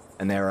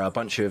 And there are a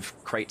bunch of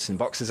crates and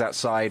boxes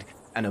outside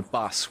and a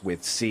bus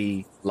with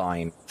C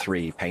line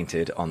 3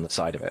 painted on the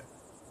side of it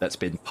that's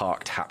been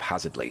parked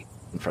haphazardly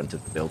in front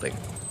of the building.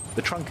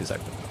 The trunk is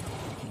open.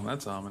 Well,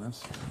 that's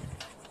ominous.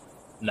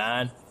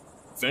 9.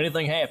 If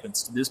anything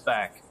happens to this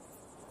back,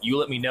 you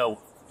let me know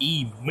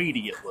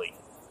immediately.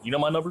 You know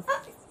my number?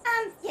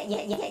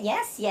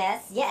 Yes.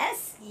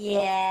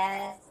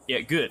 Yeah,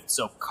 good.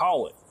 So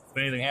call it. If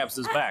anything happens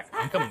to this back,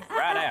 I'm coming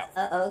right out.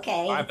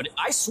 Okay. All right, but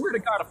I swear to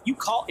God, if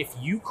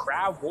you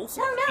cry wolf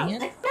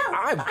again,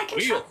 I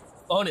will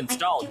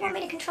uninstall Do you. you want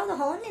me to control the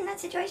horn in that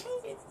situation?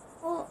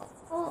 Oh.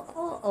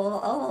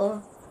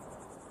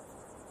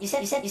 You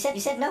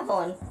said no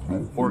horn.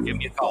 Or give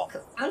me a call.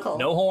 Uncle.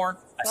 No horn.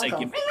 I say Uncle.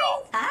 give me a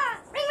call.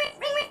 Ring.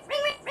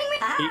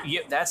 Ah.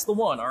 Yep, that's the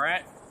one, all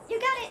right? You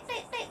got it.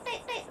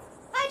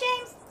 Bye,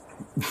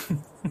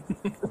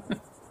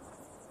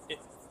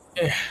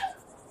 James.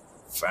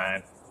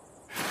 Fine.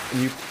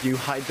 And you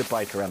hide the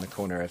bike around the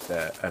corner of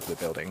the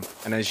building.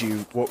 And as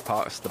you walk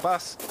past the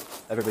bus,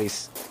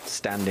 everybody's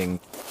standing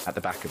at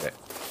the back of it,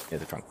 near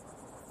the trunk.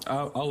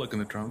 I'll look in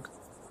the trunk.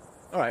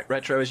 All right,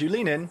 Retro, as you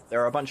lean in,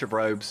 there are a bunch of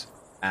robes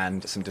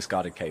and some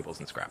discarded cables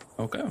and scrap.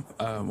 Okay.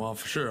 Well,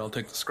 for sure, I'll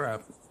take the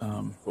scrap.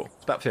 Cool.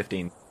 It's about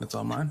 15. That's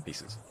all mine.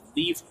 Pieces.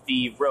 Leave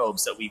the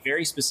robes that we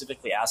very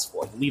specifically asked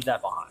for. Leave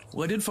that behind.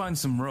 Well, I did find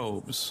some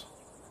robes.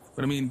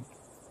 But I mean,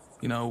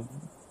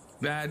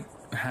 that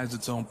has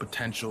its own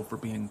potential for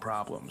being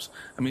problems.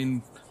 I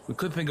mean, we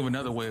could think of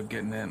another way of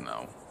getting in,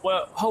 though.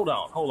 Well, hold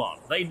on.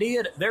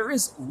 There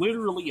is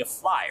literally a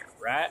flyer,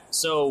 right?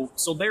 So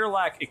they're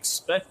like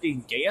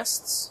expecting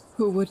guests.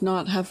 Who would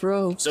not have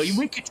robes? So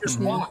we could just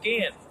walk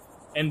in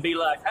and be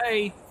like,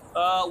 hey,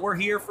 we're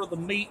here for the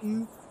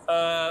meeting.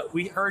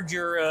 We heard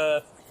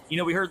you're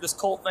we heard this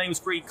cult thing was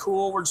pretty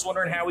cool. We're just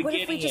wondering how we What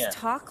get if we in. just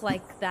talk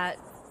like that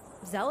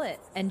zealot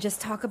and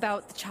just talk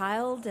about the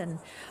child and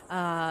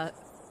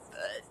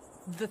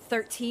the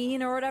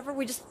 13 or whatever?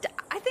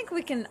 I think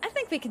we can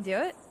do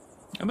it.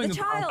 The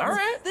child. All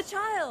right. The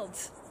child.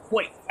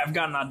 Wait, I've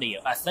got an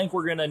idea. I think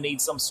we're gonna need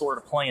some sort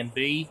of plan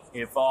B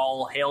if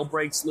all hell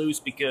breaks loose,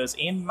 because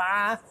in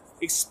my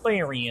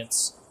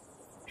experience,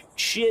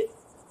 shit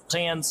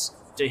tends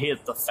to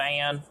hit the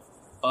fan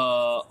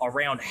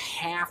around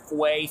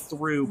halfway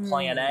through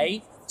plan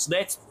A. So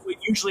that's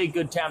usually a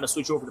good time to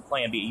switch over to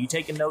plan B. You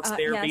taking notes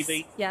there, yes,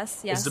 BB?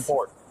 Yes. This is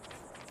important.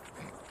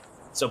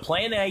 So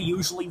plan A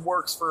usually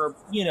works for,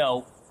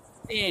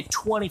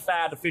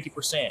 25 to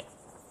 50%.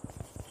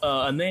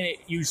 And then it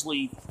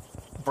usually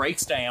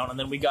breaks down, and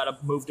then we got to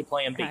move to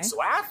plan B. Okay. So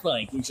I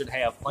think we should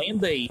have plan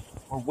B,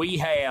 where we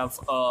have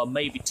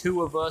maybe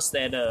two of us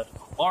that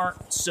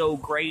aren't so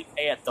great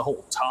at the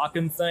whole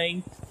talking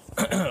thing,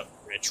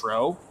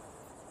 Retro,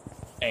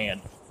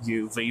 and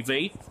you,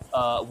 VV.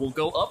 We'll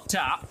go up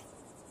top.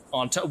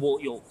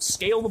 You'll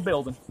scale the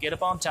building, get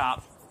up on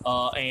top,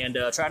 and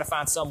try to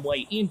find some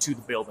way into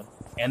the building.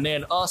 And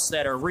then us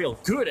that are real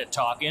good at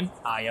talking,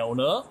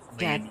 Iona,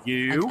 me and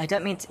you, I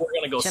don't mean to. we're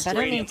going to go Jeb, straight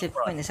I don't mean in to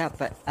front. point this out,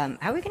 but how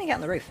are we going to get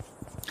on the roof?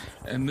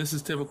 And this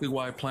is typically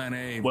why Plan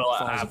A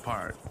falls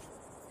apart.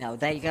 No,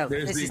 there you go.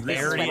 There's This the is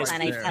example where right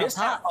Plan A there. fell This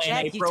time apart. Plan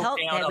A Jeb, you broke told.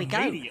 down There we go.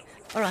 immediately.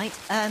 All right.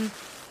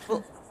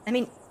 Well, I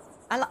mean,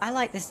 I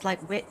like this. Like,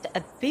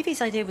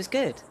 Vivi's idea was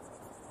good.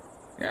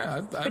 Yeah,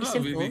 I Pretty thought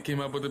simple. Vivi came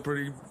up with a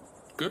pretty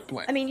good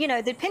plan. I mean,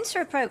 the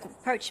pincer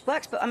approach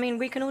works, but I mean,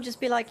 we can all just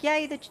be like,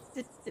 "Yay, the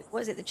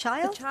what is it? The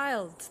child? The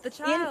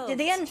child.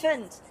 The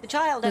infant. The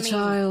child. The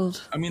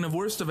child. I mean, the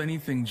worst of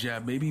anything,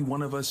 Jeb, maybe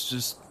one of us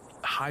just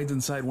hides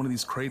inside one of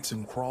these crates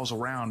and crawls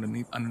around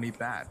underneath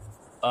that.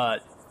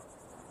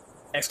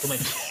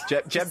 Exclamation.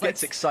 Jeb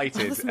gets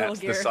excited the Metal at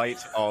the Gear. sight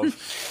of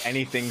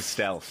anything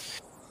stealth.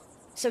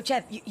 So,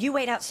 Jeb, you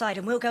wait outside,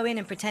 and we'll go in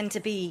and pretend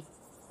to be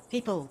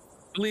people.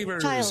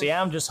 Believers. Child. See,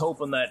 I'm just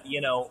hoping that,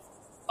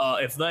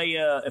 if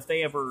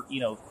they ever,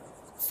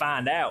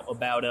 find out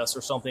about us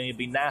or something, it'd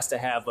be nice to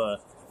have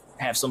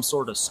some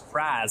sort of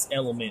surprise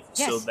element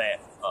so Yes. that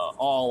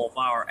all of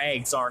our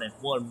eggs aren't in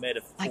one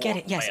metaphor. I get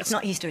it. Yes, it's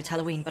not Easter; it's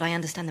Halloween, but I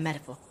understand the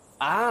metaphor.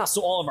 Ah, so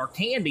all of our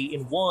candy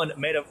in one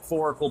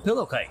metaphorical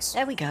pillowcase.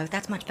 There we go.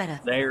 That's much better.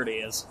 There it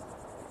is.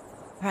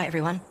 All right,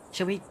 everyone.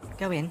 Shall we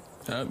go in?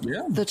 Yeah.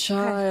 The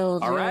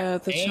child. All right, Yeah,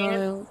 the and-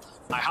 child.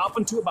 I hop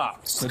into a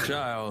box. The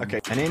child. Okay,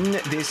 and in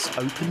this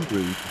open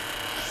room,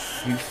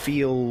 you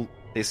feel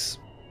this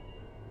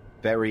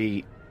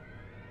very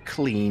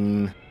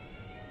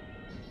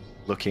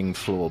clean-looking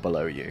floor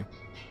below you.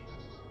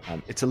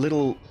 It's a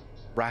little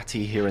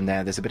ratty here and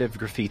there. There's a bit of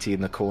graffiti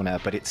in the corner,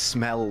 but it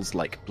smells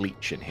like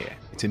bleach in here.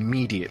 It's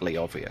immediately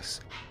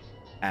obvious.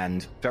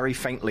 And very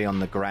faintly on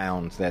the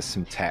ground, there's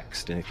some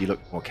text, and if you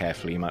look more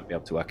carefully, you might be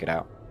able to work it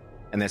out.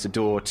 And there's a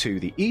door to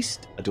the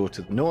east, a door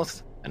to the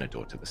north, and a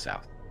door to the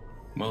south.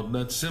 Well,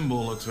 that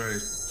symbol looks very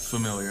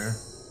familiar.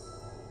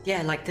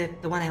 Yeah, like the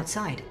one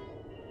outside.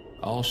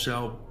 All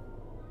shall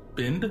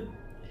bend?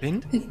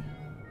 Bind?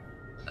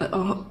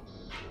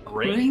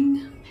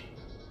 Ring?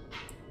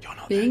 You're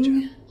not there, Jeb.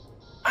 Bing?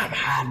 I'm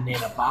hiding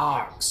in a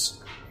box.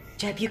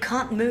 Jeb, you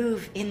can't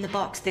move in the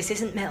box. This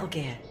isn't Metal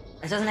Gear.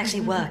 It doesn't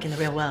actually work in the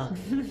real world.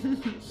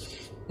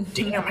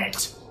 Damn it.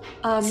 Stay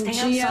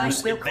outside.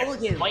 GM, We'll call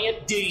you. Plan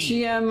D.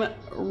 GM,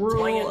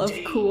 rule of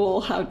D. cool,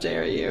 how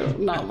dare you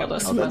not let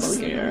us Metal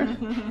Gear.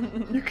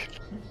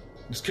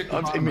 Just kick the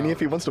I bottom mean, out. if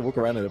he wants to walk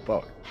around in a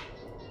box.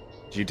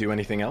 Do you do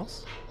anything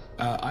else?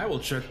 I will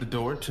check the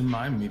door to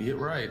my immediate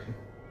right.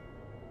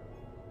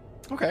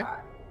 Okay.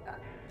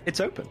 It's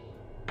open.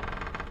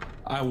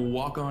 I will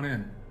walk on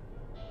in.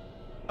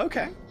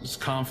 Okay. As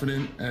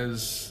confident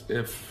as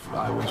if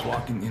I was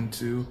walking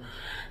into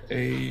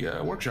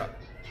a workshop.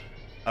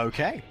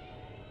 Okay.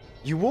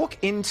 You walk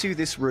into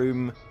this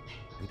room,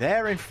 and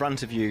there in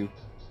front of you,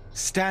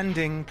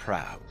 standing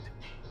proud,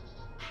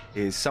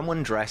 is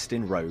someone dressed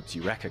in robes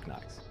you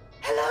recognize.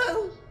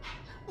 Hello.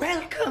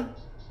 Welcome.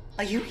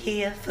 Are you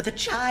here for the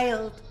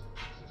child?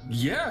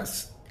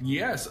 Yes,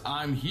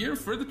 I'm here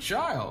for the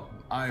child.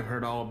 I've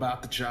heard all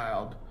about the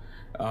child,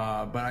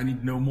 but I need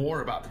to know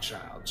more about the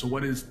child. So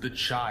what is the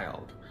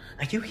child?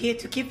 Are you here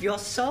to give your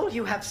soul?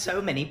 You have so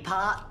many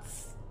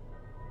parts.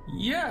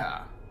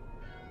 Yeah.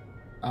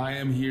 I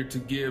am here to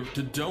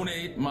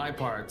donate my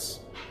parts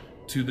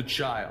to the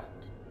child.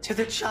 To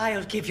the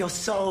child, give your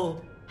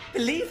soul.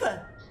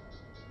 Believer.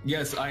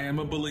 Yes, I am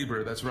a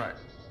believer, that's right.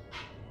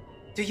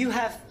 Do you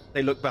have...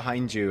 They look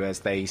behind you as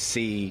they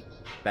see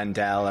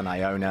Bendel and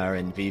Iona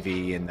and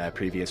Vivi in their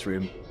previous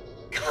room.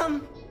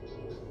 Come.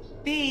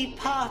 Be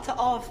part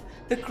of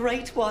the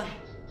great one.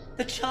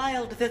 The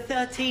child, the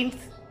 13th.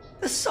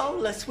 The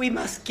soulless. We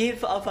must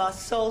give of our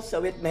soul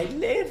so it may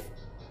live.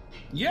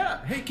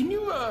 Yeah, hey, can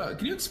you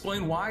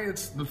explain why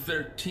it's the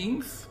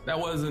 13th? That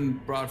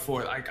wasn't brought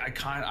forth. I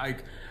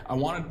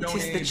want to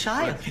donate. It is the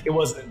child. It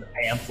wasn't in the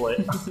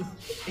pamphlet.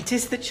 It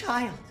is the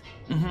child.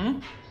 Mm-hmm.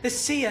 The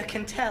seer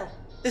can tell.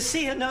 The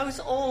seer knows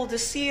all. The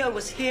seer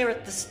was here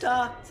at the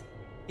start.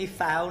 He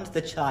found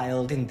the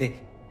child in the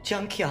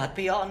junkyard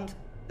beyond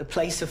the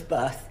place of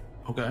birth.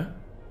 Okay.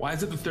 Why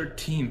is it the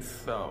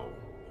 13th, though?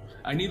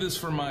 I need this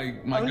for my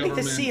Only government.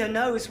 the seer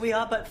knows we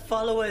are but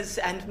followers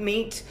and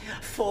meet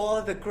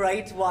for the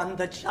great one.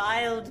 The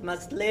child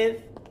must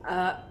live.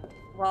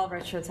 While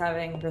Richard's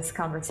having this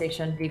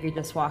conversation, Vivi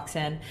just walks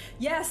in.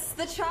 Yes,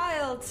 the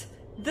child!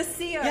 The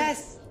seer!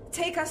 Yes!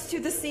 Take us to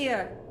the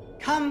seer!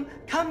 Come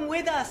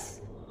with us.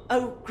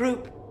 Oh,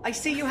 group, I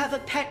see you have a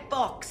pet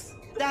box.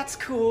 That's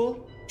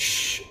cool.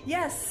 Shh!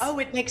 Yes! Oh,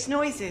 it makes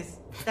noises.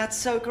 That's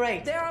so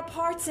great. There are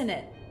parts in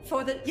it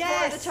for the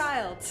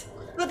child.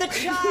 For the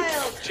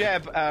child!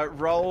 Jeb,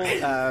 roll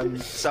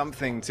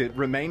something to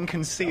remain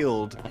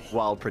concealed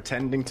while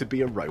pretending to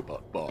be a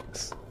robot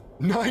box.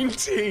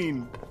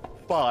 19!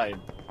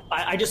 Fine.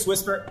 I just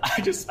whisper.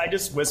 I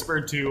just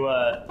whispered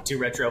to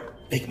Retro.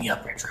 Pick me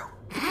up, Retro.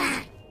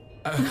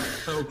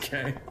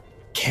 Okay.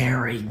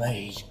 Carry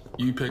me.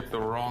 You picked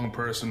the wrong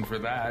person for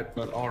that,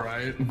 but all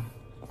right.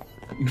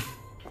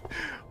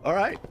 All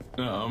right.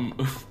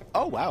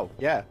 Oh wow,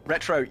 yeah.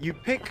 Retro, you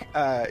pick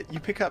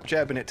up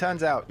Jeb, and it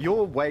turns out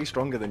you're way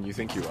stronger than you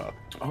think you are.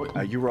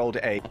 Oh, you rolled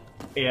a.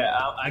 Yeah,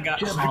 I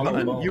got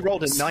hollow bones. You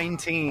rolled a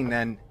 19,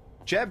 and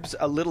Jeb's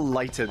a little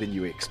lighter than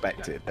you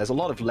expected. There's a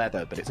lot of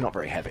leather, but it's not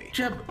very heavy.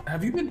 Jeb,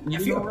 have you been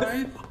eating all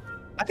right?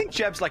 I think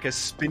Jeb's like a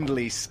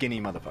spindly,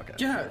 skinny motherfucker.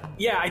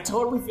 Yeah, I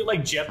totally feel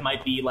like Jeb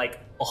might be like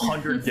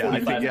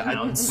 145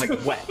 pounds.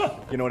 Like wet.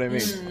 You know what I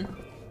mean?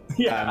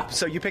 Yeah.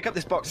 So you pick up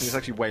this box, and it's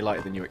actually way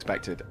lighter than you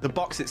expected. The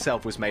box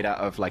itself was made out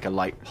of like a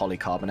light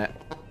polycarbonate,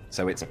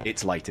 so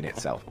it's light in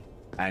itself.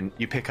 And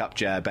you pick up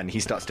Jeb, and he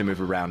starts to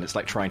move around. It's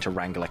like trying to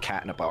wrangle a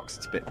cat in a box.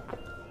 It's a bit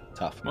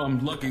tough. Well,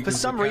 I'm lucky. For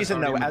some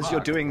reason, though, as you're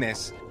doing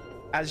this,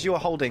 as you're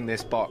holding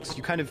this box,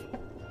 you kind of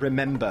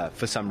remember,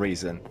 for some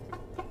reason,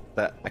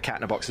 that a cat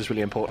in a box is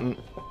really important,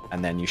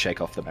 and then you shake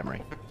off the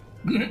memory.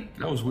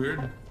 That was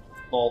weird.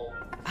 Well,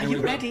 are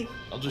you ready?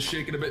 I'll just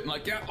shake it a bit and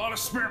like, yeah, a lot of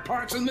spare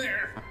parts in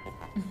there.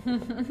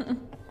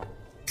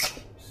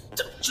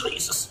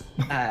 Jesus.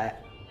 Are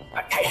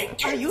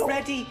you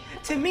ready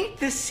to meet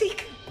the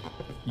seeker?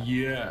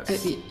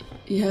 Yes.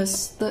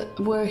 Yes, that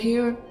we're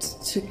here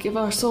to give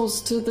our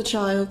souls to the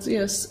child.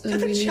 Yes, to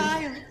the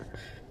child.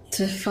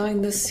 To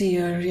find the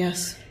seer.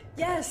 Yes.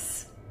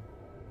 Yes.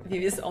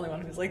 Vivi's the only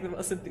one who's like the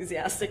most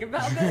enthusiastic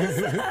about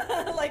this,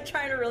 like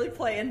trying to really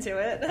play into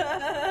it.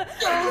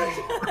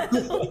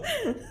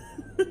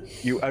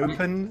 You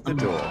open the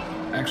door.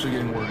 Actually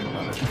getting worried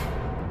about it.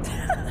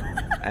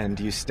 And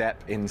you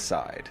step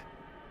inside.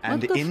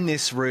 And in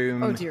this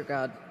room... Oh, dear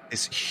God.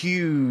 This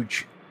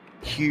huge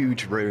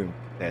room.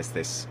 There's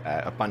this,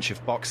 a bunch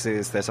of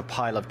boxes, there's a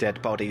pile of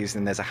dead bodies,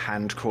 and there's a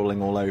hand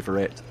crawling all over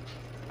it.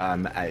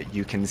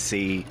 You can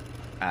see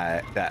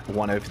that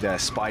one of the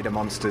spider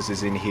monsters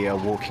is in here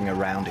walking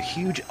around a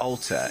huge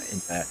altar in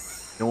the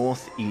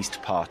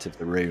northeast part of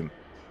the room.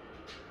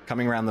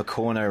 Coming around the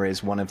corner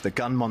is one of the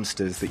gun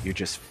monsters that you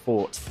just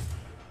fought,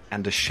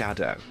 and a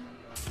shadow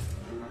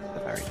at the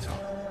very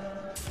top.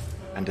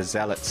 And a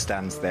zealot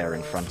stands there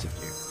in front of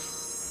you.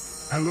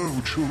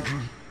 Hello,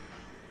 children.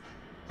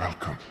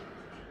 Welcome.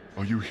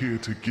 Are you here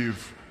to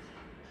give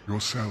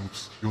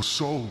yourselves, your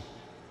soul,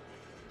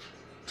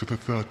 to the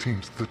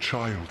 13th, the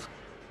child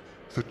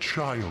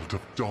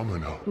of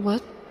Domino?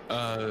 What?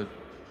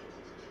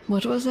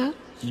 What was that?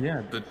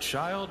 Yeah, the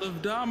child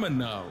of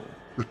Domino.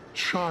 The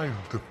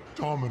child of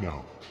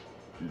Domino.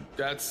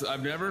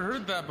 I've never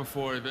heard that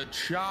before. The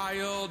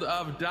child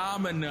of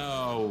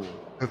Domino.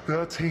 The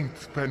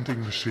 13th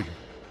vending machine.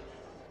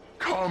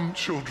 Come,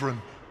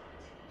 children.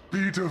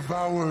 Be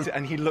devoured.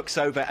 And he looks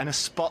over, and a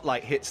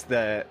spotlight hits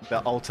the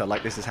altar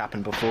like this has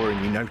happened before,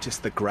 and you notice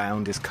the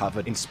ground is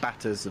covered in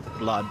spatters of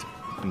blood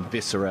and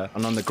viscera,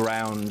 and on the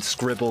ground,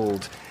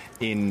 scribbled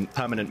in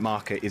permanent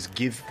marker, is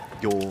 "Give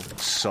your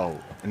soul."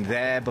 And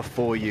there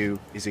before you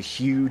is a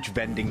huge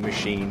vending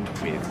machine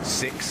with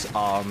 6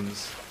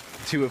 arms,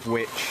 2 of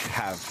which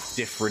have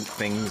different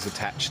things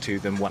attached to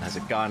them. One has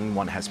a gun,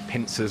 one has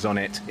pincers on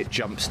it. It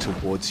jumps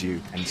towards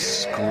you and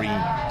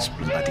screams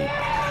bloody.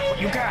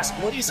 You guys,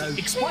 what is it?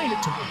 Explain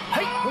it to me.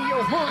 Hey, we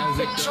are As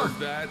it does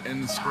that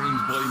and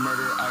screams bloody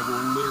murder, I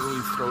will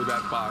literally throw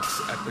that box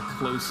at the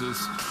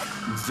closest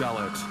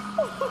zealot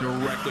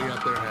directly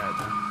at their head.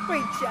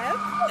 Wait, Jeb?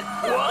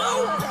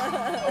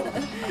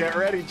 Whoa! Get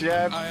ready,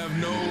 Jeb. I have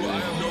no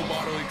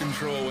bodily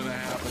control when that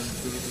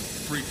happens because it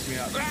freaks me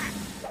out.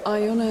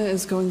 Iona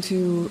is going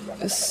to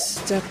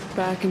step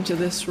back into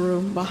this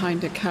room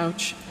behind a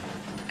couch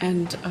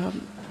and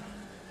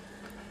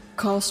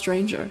call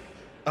Stranger.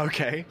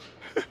 Okay.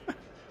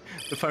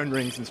 The phone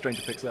rings and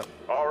Stranger picks up.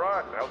 All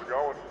right, how's it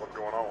going? What's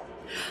going on?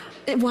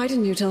 Why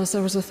didn't you tell us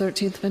there was a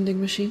 13th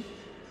vending machine?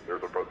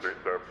 There's a what?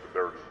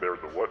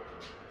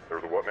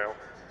 There's a what now?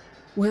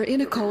 We're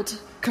in a cult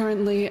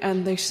currently,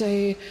 and they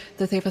say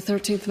that they have a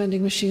 13th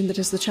vending machine that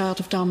is the child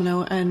of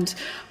Domino, and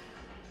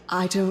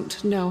I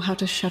don't know how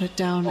to shut it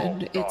down,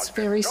 and it's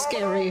very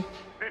scary.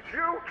 Did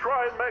you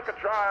try and make a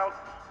child?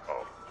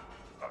 Oh,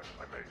 I was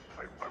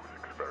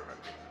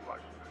experimenting.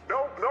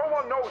 No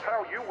one knows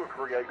how you were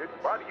created.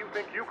 Why do you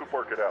think you could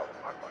work it out?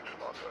 I just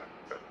thought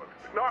that.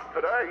 Not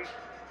today.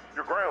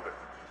 You're grounded.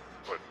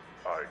 But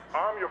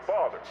I'm your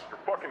father. You're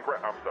fucking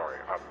I'm sorry.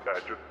 I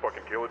just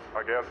fucking kill it,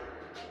 I guess.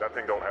 That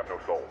thing don't have no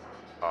soul.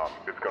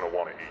 It's gonna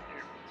want to eat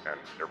you and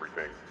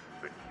everything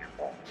that you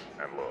want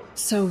and love.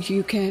 So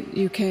you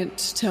can't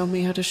tell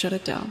me how to shut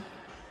it down.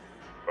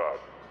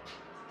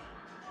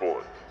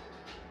 Bullet.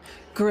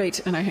 Great,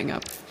 and I hang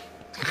up.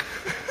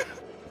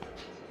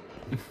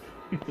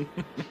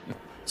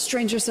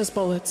 Stranger says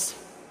bullets.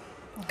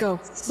 Go,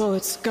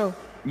 bullets, go.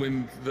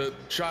 When the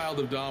child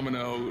of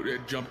Domino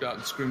jumped out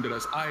and screamed at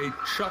us, I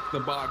chucked the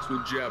box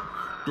with Jeb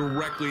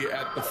directly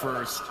at the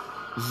first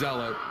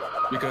zealot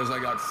because I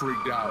got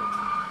freaked out.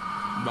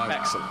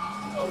 Excellent.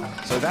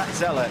 So that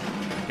zealot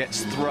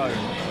gets thrown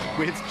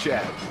with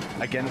Jeb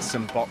against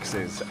some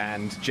boxes,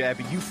 and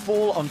Jeb, you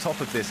fall on top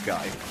of this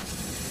guy.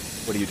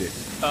 What do you do?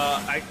 The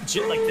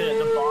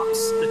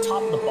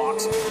top of the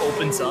box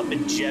opens up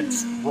and Jeb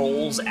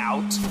rolls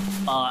out,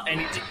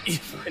 and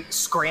he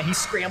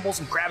scrambles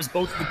and grabs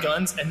both of the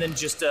guns, and then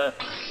just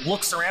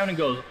looks around and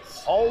goes,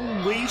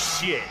 "Holy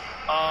shit!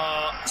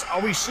 Are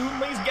we shooting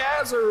these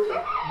guys, or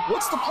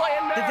what's the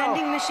plan now?" The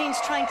vending machine's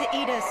trying to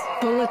eat us.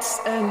 Bullets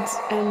and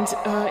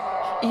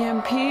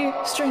EMP,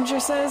 Stranger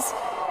says.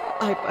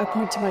 I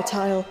point to my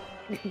tile.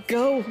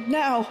 Go,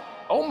 now!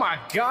 Oh my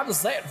god,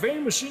 does that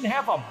vending machine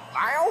have a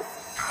mouth?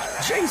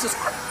 Jesus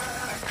Christ.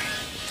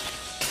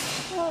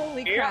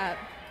 Holy crap.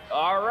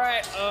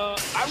 Alright,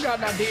 I've got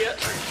an idea.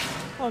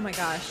 Oh my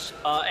gosh.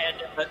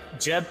 And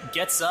Jeb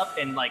gets up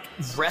and,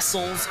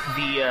 wrestles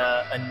the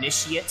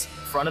initiate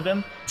in front of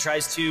him,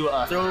 tries to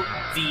throw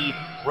the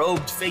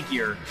robed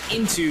figure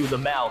into the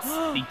mouth,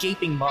 the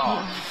gaping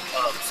maw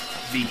of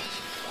the...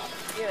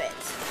 Do it.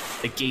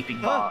 The gaping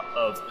maw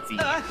of the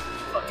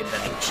fucking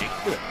vending machine.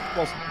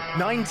 Well,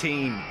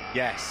 19,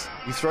 yes.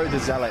 You throw the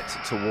zealot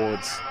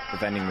towards the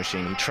vending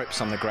machine. He trips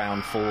on the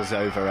ground, falls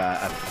over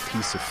a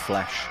piece of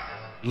flesh,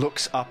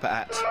 looks up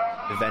at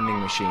the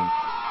vending machine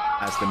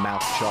as the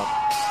mouth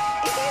chops.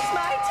 It is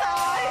my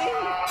time!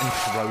 And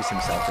throws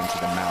himself into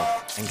the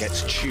mouth and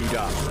gets chewed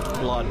up.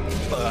 Blood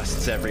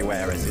bursts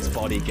everywhere as his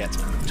body gets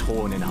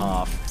torn in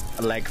half.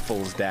 A leg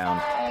falls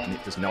down, and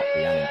it does not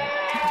reanimate.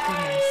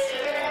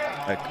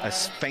 A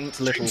faint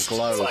little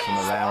glow from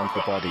around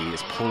the body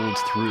is pulled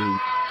through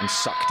and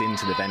sucked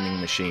into the vending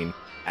machine,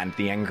 and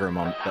the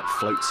engermont that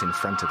floats in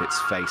front of its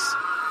face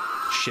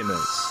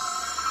shimmers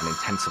and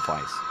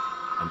intensifies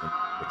and then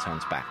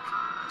returns back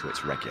to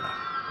its regular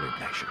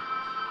illumination.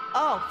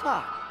 Oh,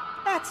 fuck.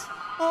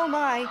 Oh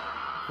my.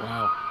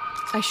 Wow.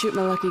 I shoot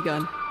my lucky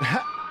gun.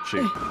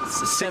 Shoot.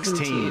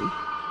 17.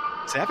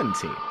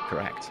 17,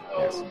 correct.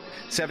 Yes.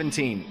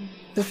 17.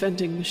 The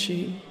vending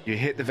machine. You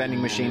hit the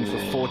vending machine for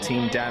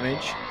 14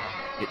 damage.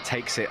 It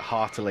takes it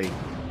heartily,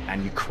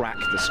 and you crack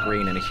the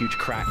screen, and a huge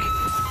crack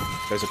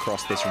goes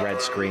across this red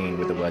screen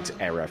with the words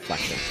error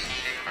flashing.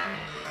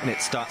 And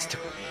it starts to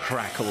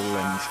crackle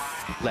and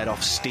let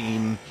off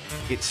steam.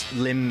 Its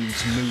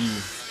limbs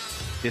move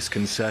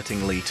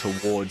disconcertingly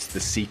towards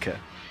the Seeker,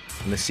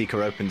 and the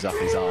Seeker opens up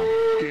his arm.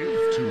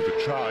 Give to the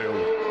child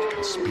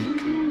can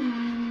speak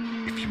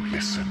if you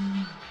listen.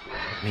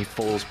 And he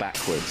falls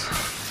backwards,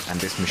 and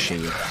this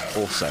machine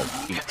also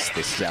eats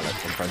this zealot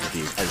in front of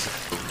you as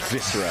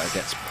viscera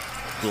gets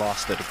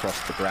blasted across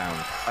the ground.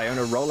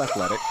 Iona, roll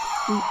athletic.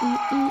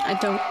 I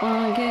don't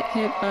want to get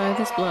hit by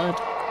this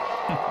blood.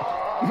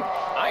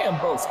 I am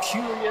both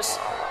curious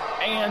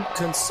and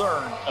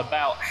concerned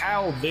about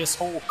how this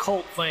whole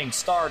cult thing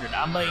started.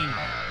 I mean,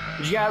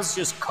 did you guys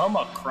just come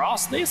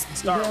across this and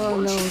start No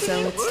worshiping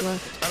zealots it?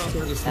 left. I don't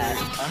think this is.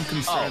 I'm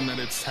concerned that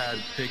it's had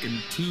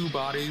taken 2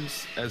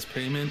 bodies as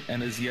payment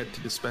and is yet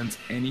to dispense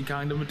any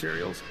kind of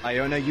materials.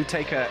 Iona, you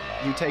take a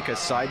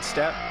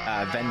sidestep.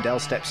 Vendel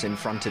steps in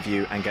front of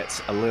you and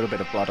gets a little bit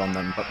of blood on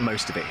them, but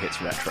most of it hits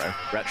Retro.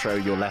 Retro,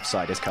 your left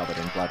side is covered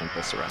in blood and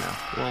viscera now.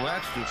 Well,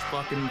 that's just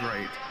fucking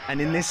great. And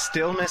in this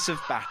stillness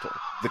of battle,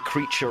 the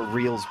creature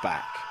reels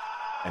back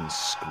and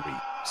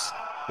screams.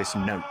 This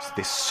note,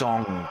 this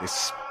song,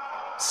 this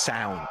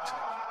sound.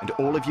 And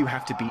all of you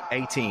have to be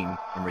 18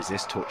 and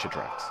resist torture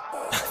drugs.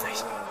 I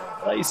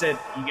thought you said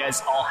you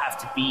guys all have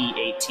to be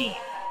 18.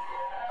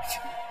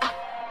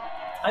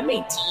 I'm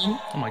 18.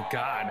 Oh my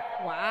god.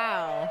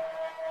 Wow.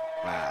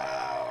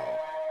 Wow.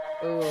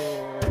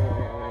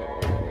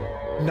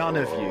 Ooh. None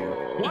of you.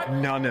 What?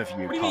 None of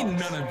you What do you mean,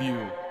 pass. none of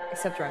you?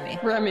 Except Remy.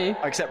 Remy.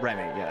 Except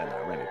Remy. Yeah,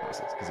 no, Remy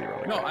passes because he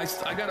rolled a No,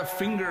 crit. I got a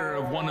finger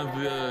of one of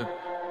the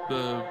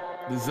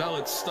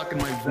zealots stuck in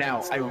my vent.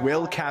 Now, I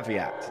will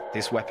caveat,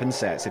 this weapon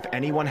says, if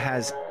anyone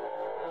has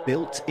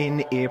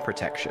built-in ear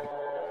protection,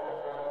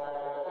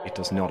 it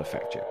does not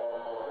affect you.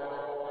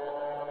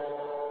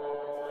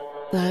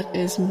 That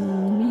is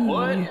me.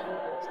 What?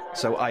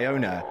 So,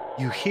 Iona,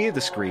 you hear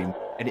the scream,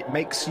 and it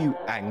makes you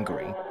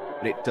angry,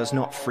 but it does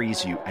not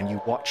freeze you, and you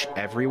watch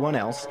everyone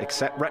else,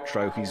 except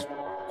Retro, who's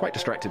quite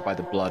distracted by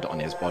the blood on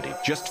his body,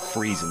 just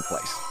freeze in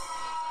place.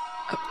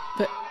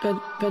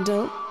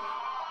 Vendel?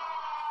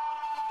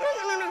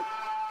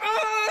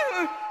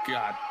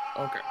 God.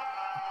 Okay.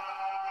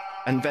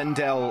 And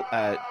Vendel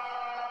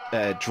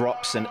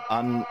drops an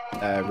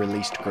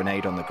unreleased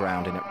grenade on the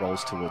ground and it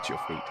rolls towards your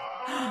feet.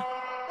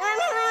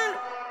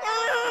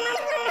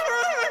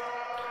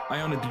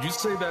 Iona, did you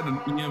say that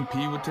an EMP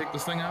would take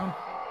this thing out?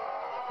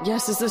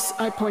 Yes, is this...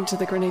 I point to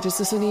the grenade. Is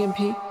this an EMP?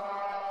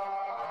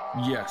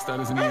 Yes, that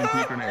is an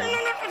EMP grenade.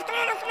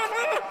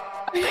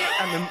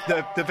 And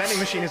the vending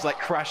machine is like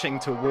crashing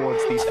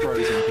towards these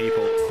frozen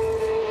people.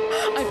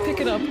 I pick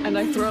it up and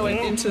I throw it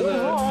into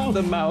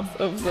the mouth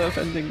of the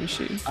vending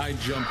machine. I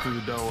jump through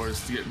the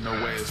doors to get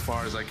away as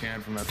far as I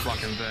can from that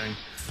fucking thing.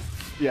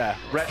 Yeah,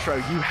 Retro,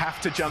 you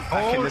have to jump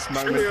back in this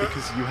moment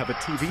because you have a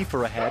TV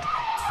for a head.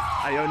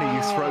 Iona,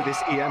 you throw this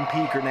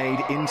EMP grenade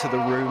into the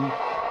room.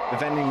 The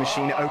vending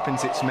machine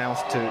opens its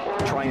mouth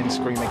to try and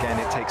scream again.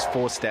 It takes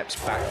 4 steps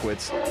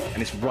backwards,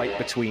 and it's right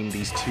between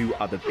these 2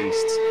 other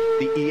beasts.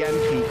 The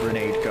EMP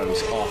grenade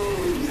goes off,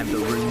 and the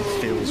room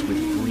fills with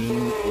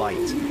green light,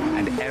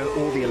 and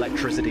all the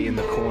electricity in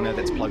the corner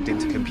that's plugged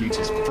into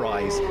computers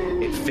fries.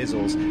 It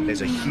fizzles.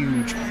 There's a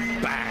huge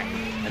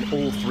bang, and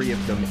all 3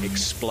 of them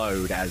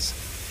explode as,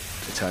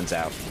 it turns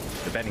out,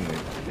 the vending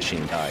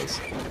machine dies.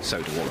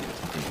 So do all of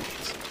its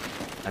inmates.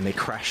 And they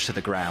crash to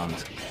the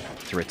ground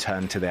to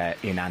return to their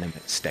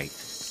inanimate state.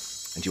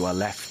 And you are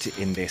left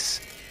in this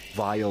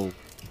vile,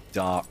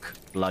 dark,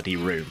 bloody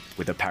room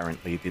with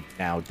apparently the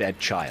now dead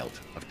child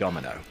of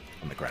Domino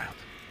on the ground.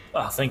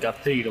 I think I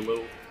peed a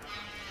little.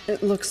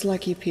 It looks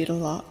like you peed a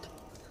lot.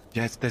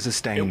 Yes, there's a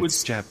stain.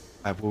 Jeb,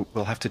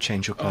 we'll have to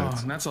change your clothes.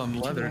 Oh, and that's on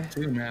leather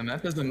too, man.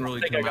 That doesn't really.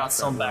 I think I got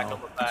some back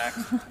on the back.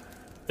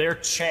 They're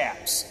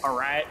chaps, all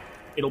right.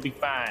 It'll be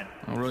fine.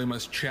 I really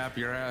must chap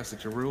your ass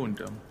that you ruined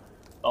them.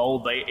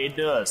 Oh, it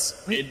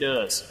does. It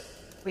does.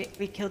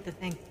 We killed the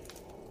thing.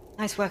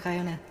 Nice work,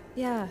 Iona.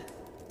 Yeah.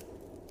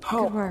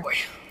 Oh, Good work. boy.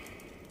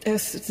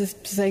 Yes,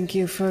 thank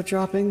you for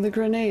dropping the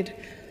grenade.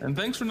 And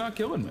thanks for not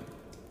killing me.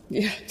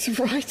 Yeah,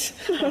 right.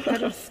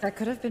 That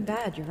could have been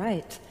bad. You're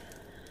right.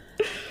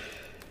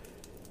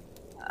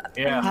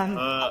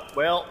 Yeah.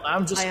 Well,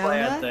 I'm just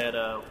Iona? glad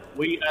that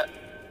we.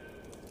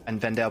 And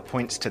Vendel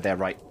points to their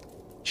right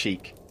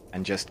cheek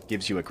and just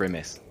gives you a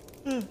grimace.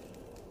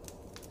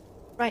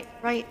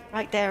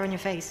 Right there on your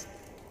face.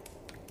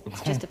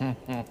 It's just a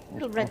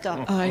little red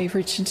dot. I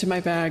reach into my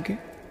bag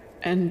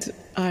and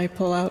I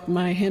pull out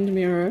my hand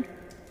mirror.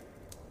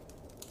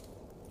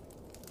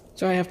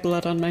 So I have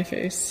blood on my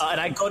face. And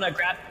I go and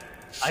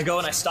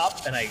I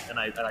stop and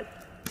I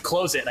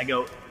close it and I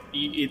go.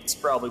 It's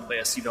probably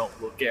best you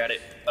don't look at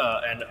it.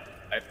 And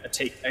I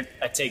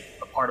take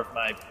a part of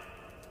my.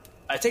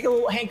 I take a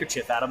little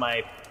handkerchief out of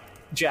my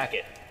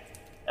jacket,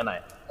 and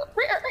I.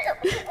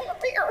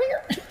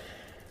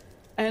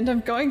 And I'm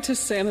going to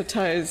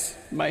sanitize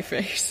my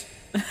face.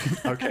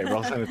 Okay,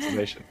 roll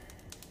sanitization.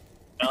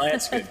 Oh,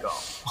 that's a good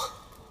call.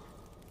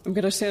 I'm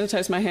going to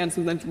sanitize my hands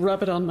and then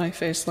rub it on my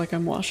face like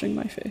I'm washing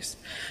my face.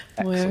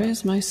 Excellent. Where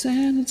is my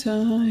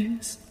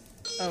sanitize?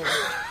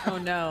 Oh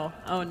no.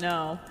 Oh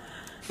no.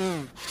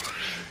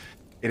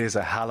 It is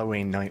a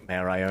Halloween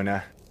nightmare,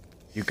 Iona.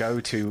 You go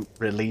to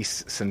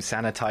release some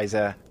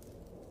sanitizer,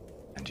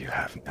 and you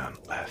have none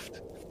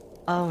left.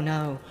 Oh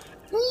no.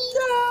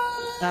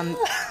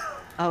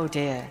 Oh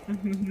dear.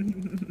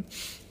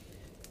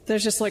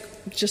 There's just like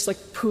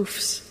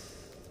poofs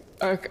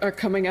are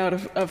coming out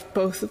of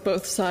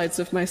both sides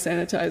of my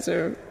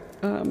sanitizer.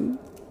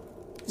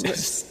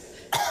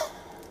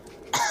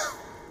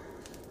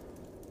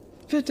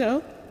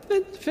 Vendel?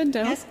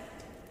 Yes.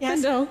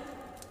 Vendel?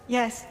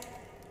 Yes.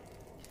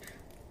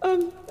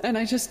 And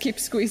I just keep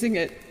squeezing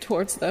it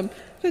towards them.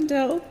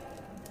 Vendel?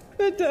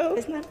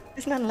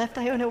 There's none left,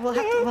 Iona. We'll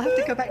have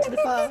to go back to the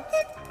bar.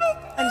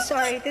 I'm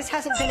sorry, this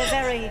hasn't been a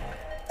very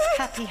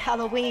happy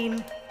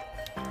Halloween.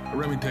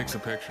 Remy takes a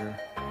picture.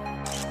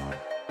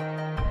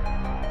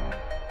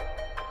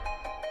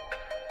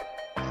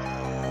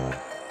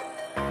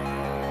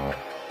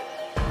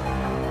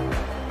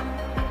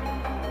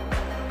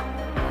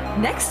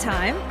 Next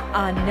time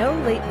on No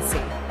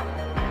Latency.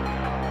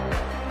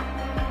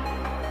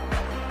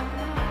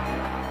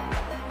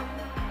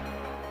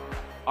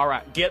 All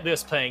right, get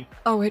this, Ping.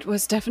 Oh, it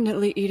was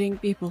definitely eating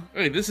people.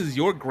 Hey, this is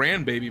your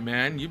grandbaby,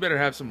 man. You better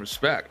have some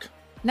respect.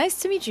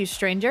 Nice to meet you,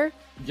 stranger.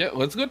 Yeah,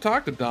 let's go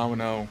talk to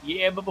Domino.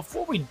 Yeah, but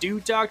before we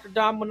do, Dr.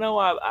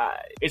 Domino,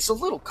 it's a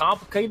little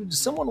complicated. Does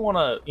someone want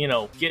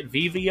to, get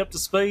Vivi up to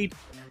speed?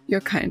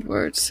 Your kind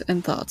words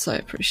and thoughts, I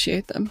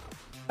appreciate them.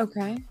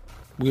 Okay.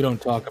 We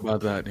don't talk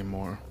about that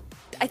anymore.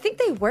 I think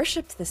they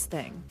worshipped this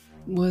thing.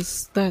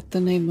 Was that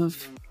the name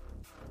of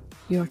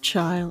your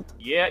child?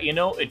 Yeah,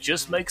 it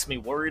just makes me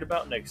worried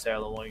about next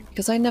Halloween.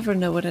 Because I never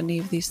know what any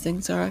of these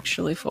things are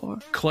actually for.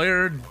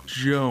 Claire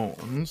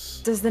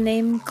Jones. Does the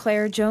name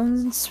Claire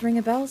Jones ring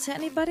a bell to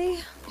anybody?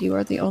 You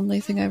are the only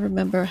thing I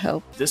remember.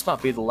 Help. This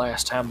might be the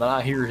last time that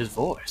I hear his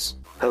voice.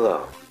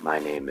 Hello, my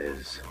name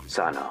is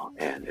Sano,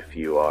 and if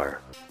you are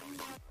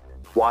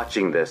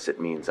watching this, it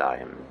means I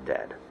am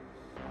dead.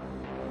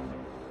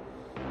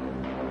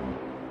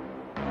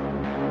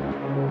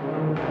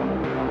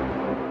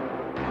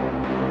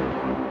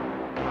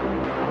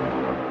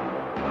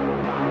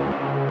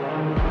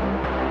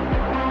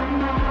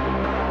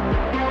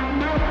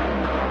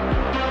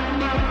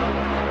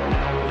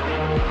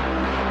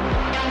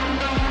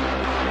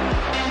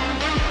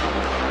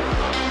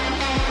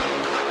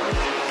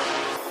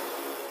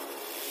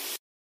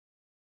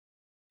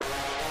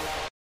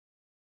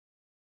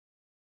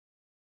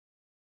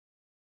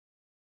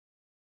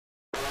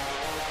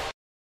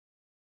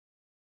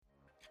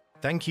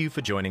 Thank you for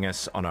joining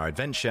us on our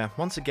adventure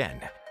once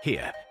again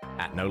here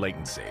at No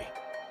Latency.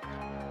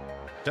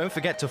 Don't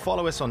forget to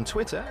follow us on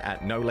Twitter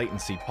at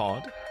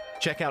NoLatencyPod.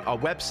 Check out our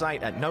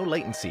website at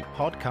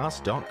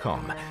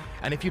nolatencypodcast.com.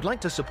 And if you'd like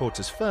to support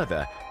us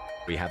further,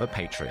 we have a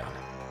Patreon.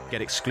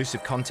 Get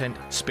exclusive content,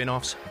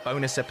 spin-offs,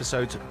 bonus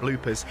episodes,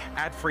 bloopers,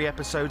 ad-free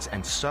episodes,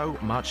 and so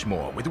much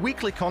more, with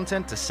weekly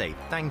content to say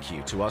thank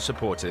you to our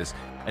supporters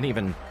and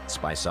even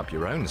spice up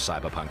your own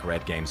Cyberpunk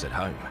Red games at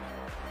home.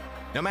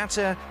 No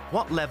matter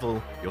what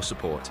level your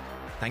support,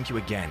 thank you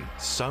again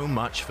so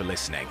much for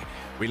listening.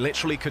 We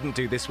literally couldn't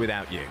do this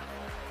without you.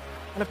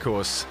 And of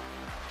course,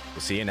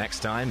 we'll see you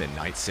next time in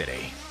Night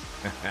City.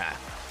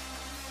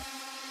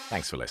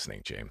 Thanks for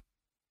listening, Jim.